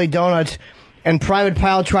eat jelly donuts?" And Private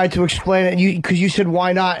Pyle tried to explain it, because you said,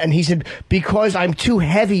 "Why not?" And he said, "Because I'm too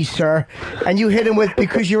heavy, sir." And you hit him with,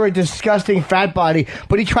 "Because you're a disgusting fat body."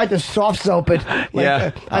 But he tried to soft soap it.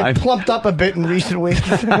 I plumped up a bit in recent weeks.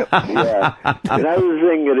 Yeah. Another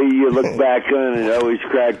thing that you look back on and it always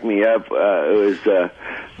cracked me up, it was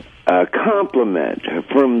a compliment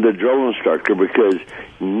from the drill instructor, because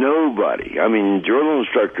drill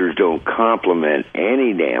instructors don't compliment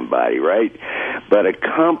any damn body, right? But a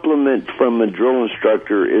compliment from a drill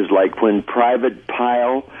instructor is like when Private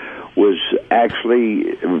Pyle was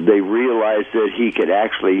actually, they realized that he could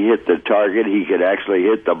actually hit the target, he could actually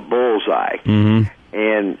hit the bullseye. Mm-hmm.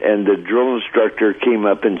 And the drill instructor came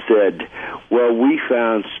up and said, well, we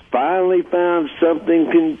finally found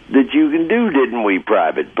something that you can do, didn't we,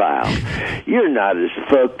 Private Pile? You're not as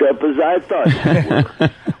fucked up as I thought you were.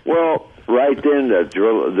 Well, right then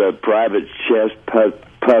the private's chest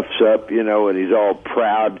puffs up, and he's all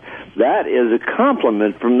proud. That is a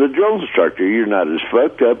compliment from the drill instructor. You're not as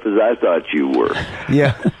fucked up as I thought you were.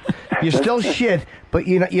 Yeah. You're still shit, but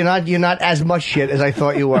you're not as much shit as I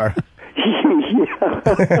thought you were.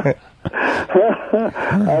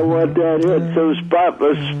 I want that hit so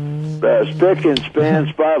spotless, spick and span,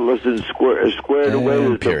 spotless and squared away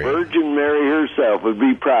that the Virgin Mary herself would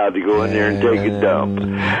be proud to go in there and take a dump.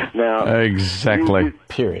 Now, exactly.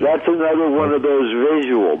 Period. That's another one of those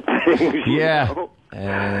visual things. Yeah.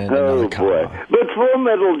 And oh boy! But Full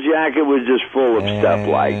Metal Jacket was just full of stuff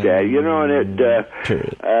like that, and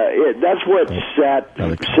that's what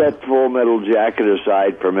set Full Metal Jacket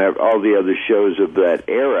aside from all the other shows of that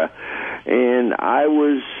era. And I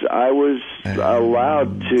was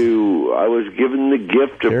given the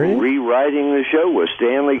gift of rewriting the show with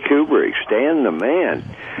Stanley Kubrick, Stan the Man.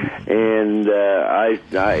 And I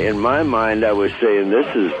in my mind, I was saying, this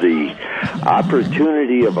is the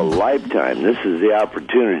opportunity of a lifetime. This is the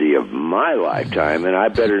opportunity of my lifetime, and I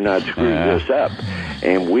better not screw this up.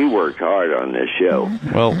 And we worked hard on this show.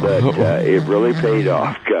 Well, but it really paid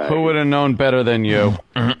off, guys. Who would have known better than you?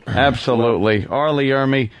 Absolutely. Arlie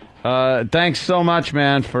Ermey, thanks so much,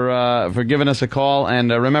 man, for giving us a call.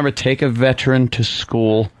 And remember, take a veteran to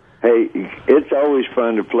school. Hey, it's always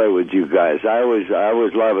fun to play with you guys. I always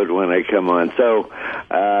love it when I come on. So,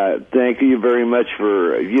 thank you very much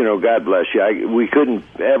for, God bless you. We couldn't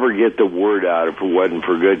ever get the word out if it wasn't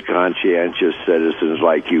for good, conscientious citizens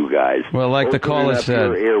like you guys. Well, like the caller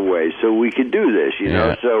said, airways, so we could do this,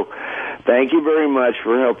 know. So, thank you very much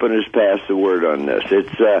for helping us pass the word on this.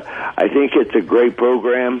 I think it's a great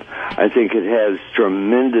program. I think it has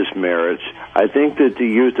tremendous merits. I think that the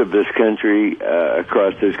youth of this country,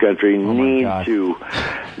 across this country, need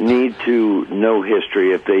to know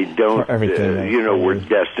history. If they don't, we're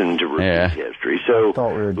destined to repeat history. So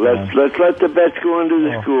let's let the vets go into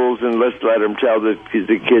the schools and let's let them tell the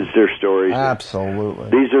kids their stories. Absolutely.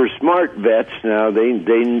 These are smart vets now.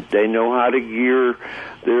 They know how to gear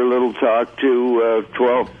their little talk to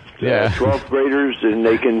 12th graders, and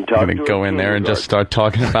they can talk to go in there and just start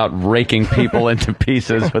talking about raking people into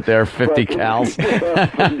pieces with their 50 cals.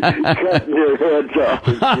 Cutting their heads off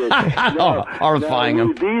and shit. Horrifying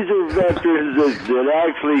them. These are veterans that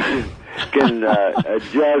actually can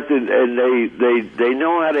adjust, and they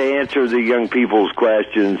know how to answer the young people's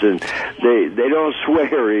questions, and they don't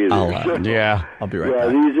swear either. I'll be right back.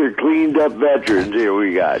 These are cleaned up veterans here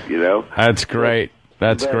we got, That's great.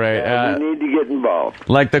 That's great. We need to get involved.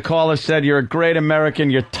 Like the caller said, you're a great American.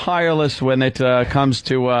 You're tireless when it comes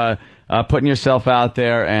to putting yourself out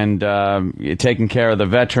there and you're taking care of the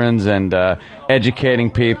veterans and educating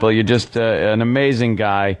people. You're just an amazing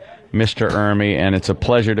guy, Mr. Ermey, and it's a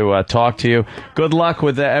pleasure to talk to you. Good luck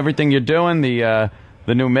with everything you're doing. The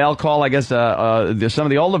new mail call, I guess, there's some of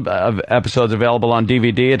the older episodes available on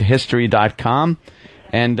DVD at history.com,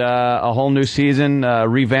 and a whole new season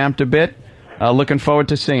revamped a bit. Looking forward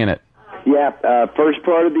to seeing it. Yeah, first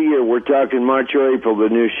part of the year. We're talking March or April. The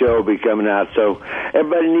new show will be coming out, so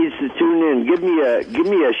everybody needs to tune in. Give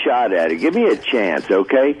me a shot at it. Give me a chance,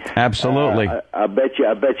 okay? Absolutely. I bet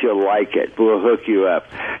you'll like it. We'll hook you up.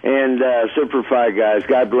 And Semper Fi, guys.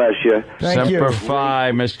 God bless you. Semper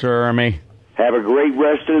Fi, Mr. Ermey. Have a great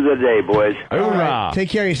rest of the day, boys. Hoorah! Right. Take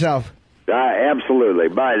care of yourself. Absolutely.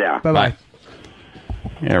 Bye now. Bye.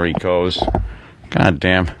 There he goes. God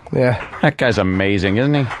damn. Yeah. That guy's amazing,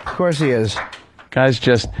 isn't he? Of course he is. Guy's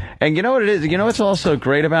just... And you know what it is? You know what's also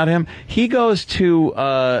great about him? He goes to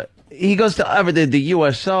the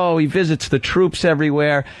USO, he visits the troops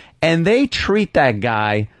everywhere, and they treat that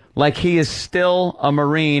guy like he is still a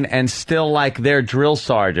Marine and still like their drill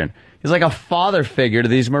sergeant. He's like a father figure to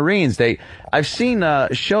these Marines. I've seen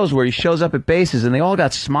shows where he shows up at bases and they all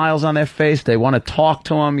got smiles on their face. They want to talk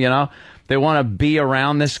to him, They want to be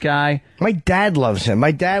around this guy. My dad loves him.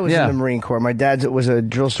 My dad was in the Marine Corps. My dad was a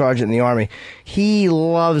drill sergeant in the Army. He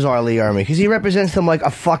loves Arlie Ermey because he represents him like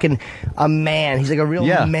a man. He's like a real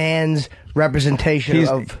man's representation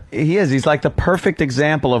of... He is. He's like the perfect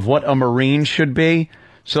example of what a Marine should be.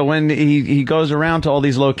 So when he goes around to all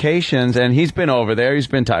these locations, and he's been over there, he's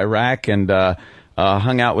been to Iraq and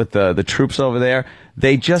hung out with the troops over there,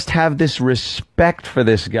 they just have this respect for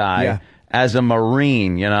this guy as a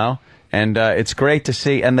Marine, And it's great to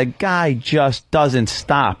see. And the guy just doesn't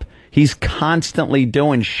stop. he's constantly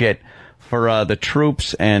doing shit for the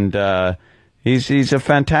troops, and he's a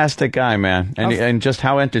fantastic guy, man. And just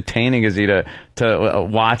how entertaining is he to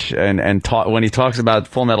watch and talk when he talks about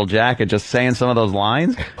Full Metal Jacket, just saying some of those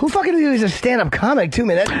lines. Who fucking knew he was a stand-up comic too,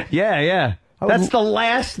 man? Yeah. That's the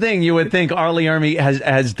last thing you would think Arlie Ermey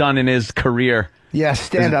has done in his career. Yeah,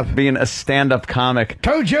 stand-up. Being a stand-up comic.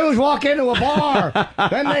 2 Jews walk into a bar,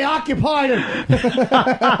 then they occupied it.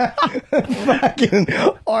 Fucking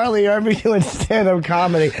Arlie Ermey doing stand-up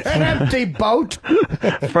comedy. An empty boat.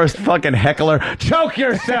 First fucking heckler. Choke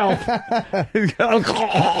yourself. What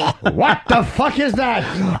the fuck is that?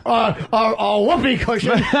 A whoopee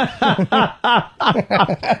cushion.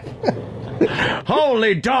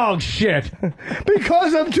 Holy dog shit.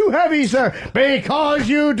 Because I'm too heavy, sir. Because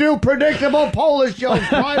you do predictable Polish jokes,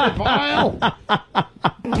 Private Pile.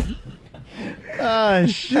 Oh,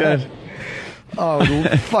 shit. Oh,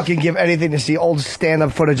 fucking give anything to see old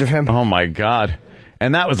stand-up footage of him. Oh, my God.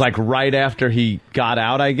 And that was like right after he got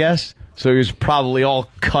out, I guess. So he was probably all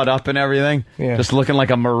cut up and everything. Yeah. Just looking like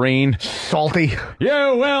a Marine. Salty.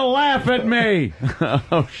 You will laugh at me.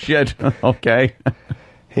 Oh, shit. Okay.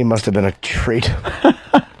 He must have been a treat.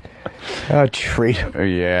 A treat.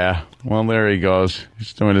 Yeah. Well, there he goes.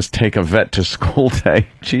 He's doing his take a vet to school day.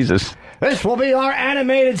 Jesus. This will be our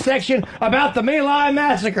animated section about the My Lai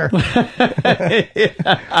massacre.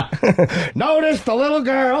 Notice the little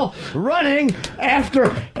girl running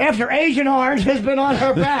after Agent Orange has been on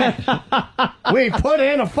her back. We put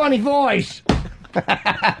in a funny voice.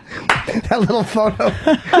 That little photo.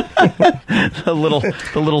 the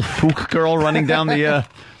little Fook girl running down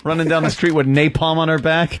the street with napalm on her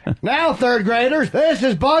back. Now, third graders, this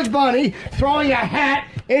is Bugs Bunny throwing a hat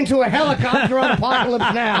into a helicopter on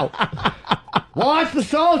Apocalypse Now. Watch the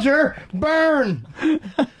soldier burn.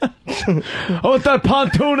 Oh, that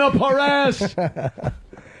pontoon up her ass.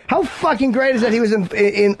 How fucking great is that he was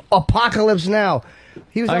in Apocalypse Now?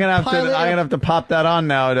 He was I'm gonna have to pop that on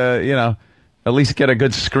now to at least get a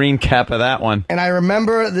good screen cap of that one. And I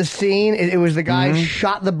remember the scene. It was the guy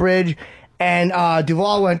shot the bridge, and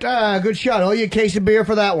Duvall went, good shot. Oh, you a case of beer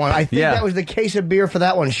for that one. I think that was the case of beer for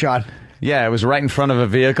that one shot. Yeah, it was right in front of a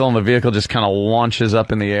vehicle, and the vehicle just kind of launches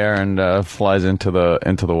up in the air and flies into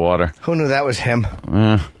the water. Who knew that was him?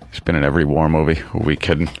 He's been in every war movie. Who are we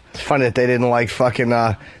kidding? It's funny that they didn't like Full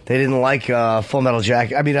Metal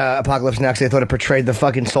Jacket. I mean, Apocalypse Now, 'cause they thought it portrayed the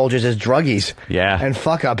fucking soldiers as druggies. Yeah. And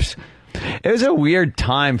fuck-ups. It was a weird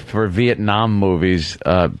time for Vietnam movies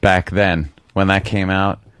back then when that came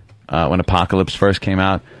out, when Apocalypse first came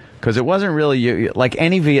out, because it wasn't really like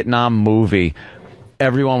any Vietnam movie.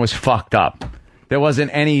 Everyone was fucked up. There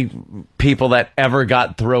wasn't any people that ever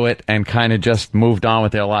got through it and kind of just moved on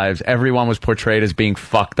with their lives. Everyone was portrayed as being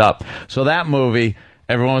fucked up. So that movie,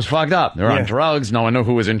 everyone was fucked up. They were on drugs. No one knew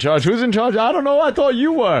who was in charge. Who's in charge? I don't know. I thought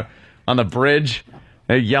you were. On the bridge.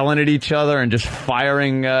 They're yelling at each other and just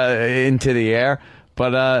firing into the air.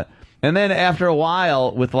 But and then after a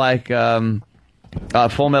while, with like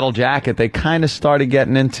Full Metal Jacket, they kind of started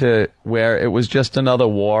getting into where it was just another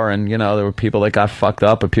war, and there were people that got fucked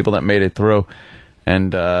up, and people that made it through,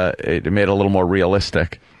 and it made it a little more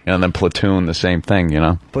realistic. And then Platoon, the same thing,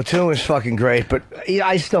 Platoon was fucking great, but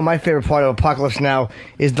my favorite part of Apocalypse Now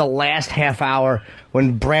is the last half hour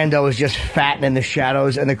when Brando is just fatting in the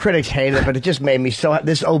shadows, and the critics hate it, but it just made me so...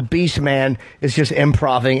 This obese man is just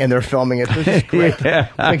improvising, and they're filming it. This is great.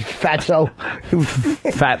 Big fatso.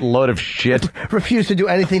 Fat load of shit. Refused to do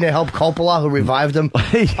anything to help Coppola, who revived him.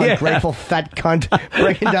 Ungrateful fat cunt,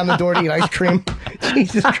 breaking down the door to eat ice cream.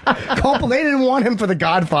 Jesus Christ. Coppola, they didn't want him for The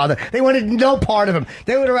Godfather. They wanted no part of him.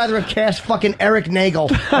 They would have rather have cast fucking Eric Nagel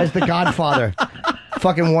as The Godfather.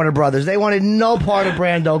 Fucking Warner Brothers. They wanted no part of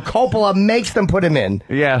Brando. Coppola makes them put him in.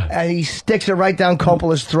 Yeah. And he sticks it right down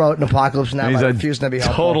Coppola's throat in Apocalypse Now. He's by refusing to be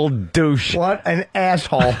helpful. Total douche. What an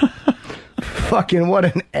asshole. Fucking what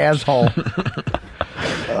an asshole.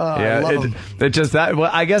 It just that. Well,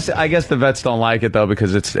 I guess the vets don't like it though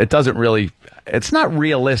because it doesn't really. It's not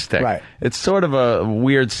realistic. Right. It's sort of a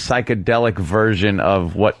weird psychedelic version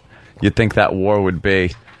of what you think that war would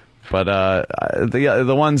be. But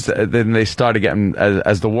the ones then they started getting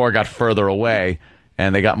as the war got further away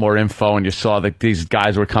and they got more info and you saw that these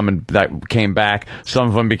guys that came back. Some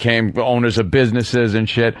of them became owners of businesses and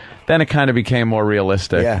shit. Then it kind of became more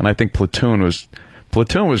realistic. Yeah. And I think Platoon was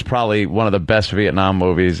probably one of the best Vietnam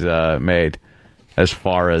movies made as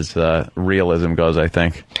far as realism goes. I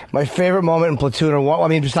think my favorite moment in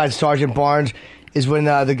Platoon, besides Sergeant Barnes, is when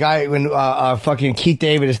fucking Keith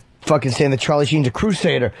David is fucking saying that Charlie Sheen's a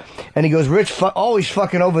crusader, and he goes, "Rich always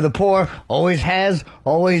fucking over the poor, always has,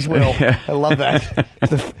 always will." Yeah. I love that.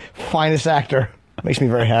 The finest actor. Makes me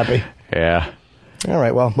very happy. Yeah. All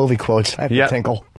right, well, movie quotes. I have to tinkle.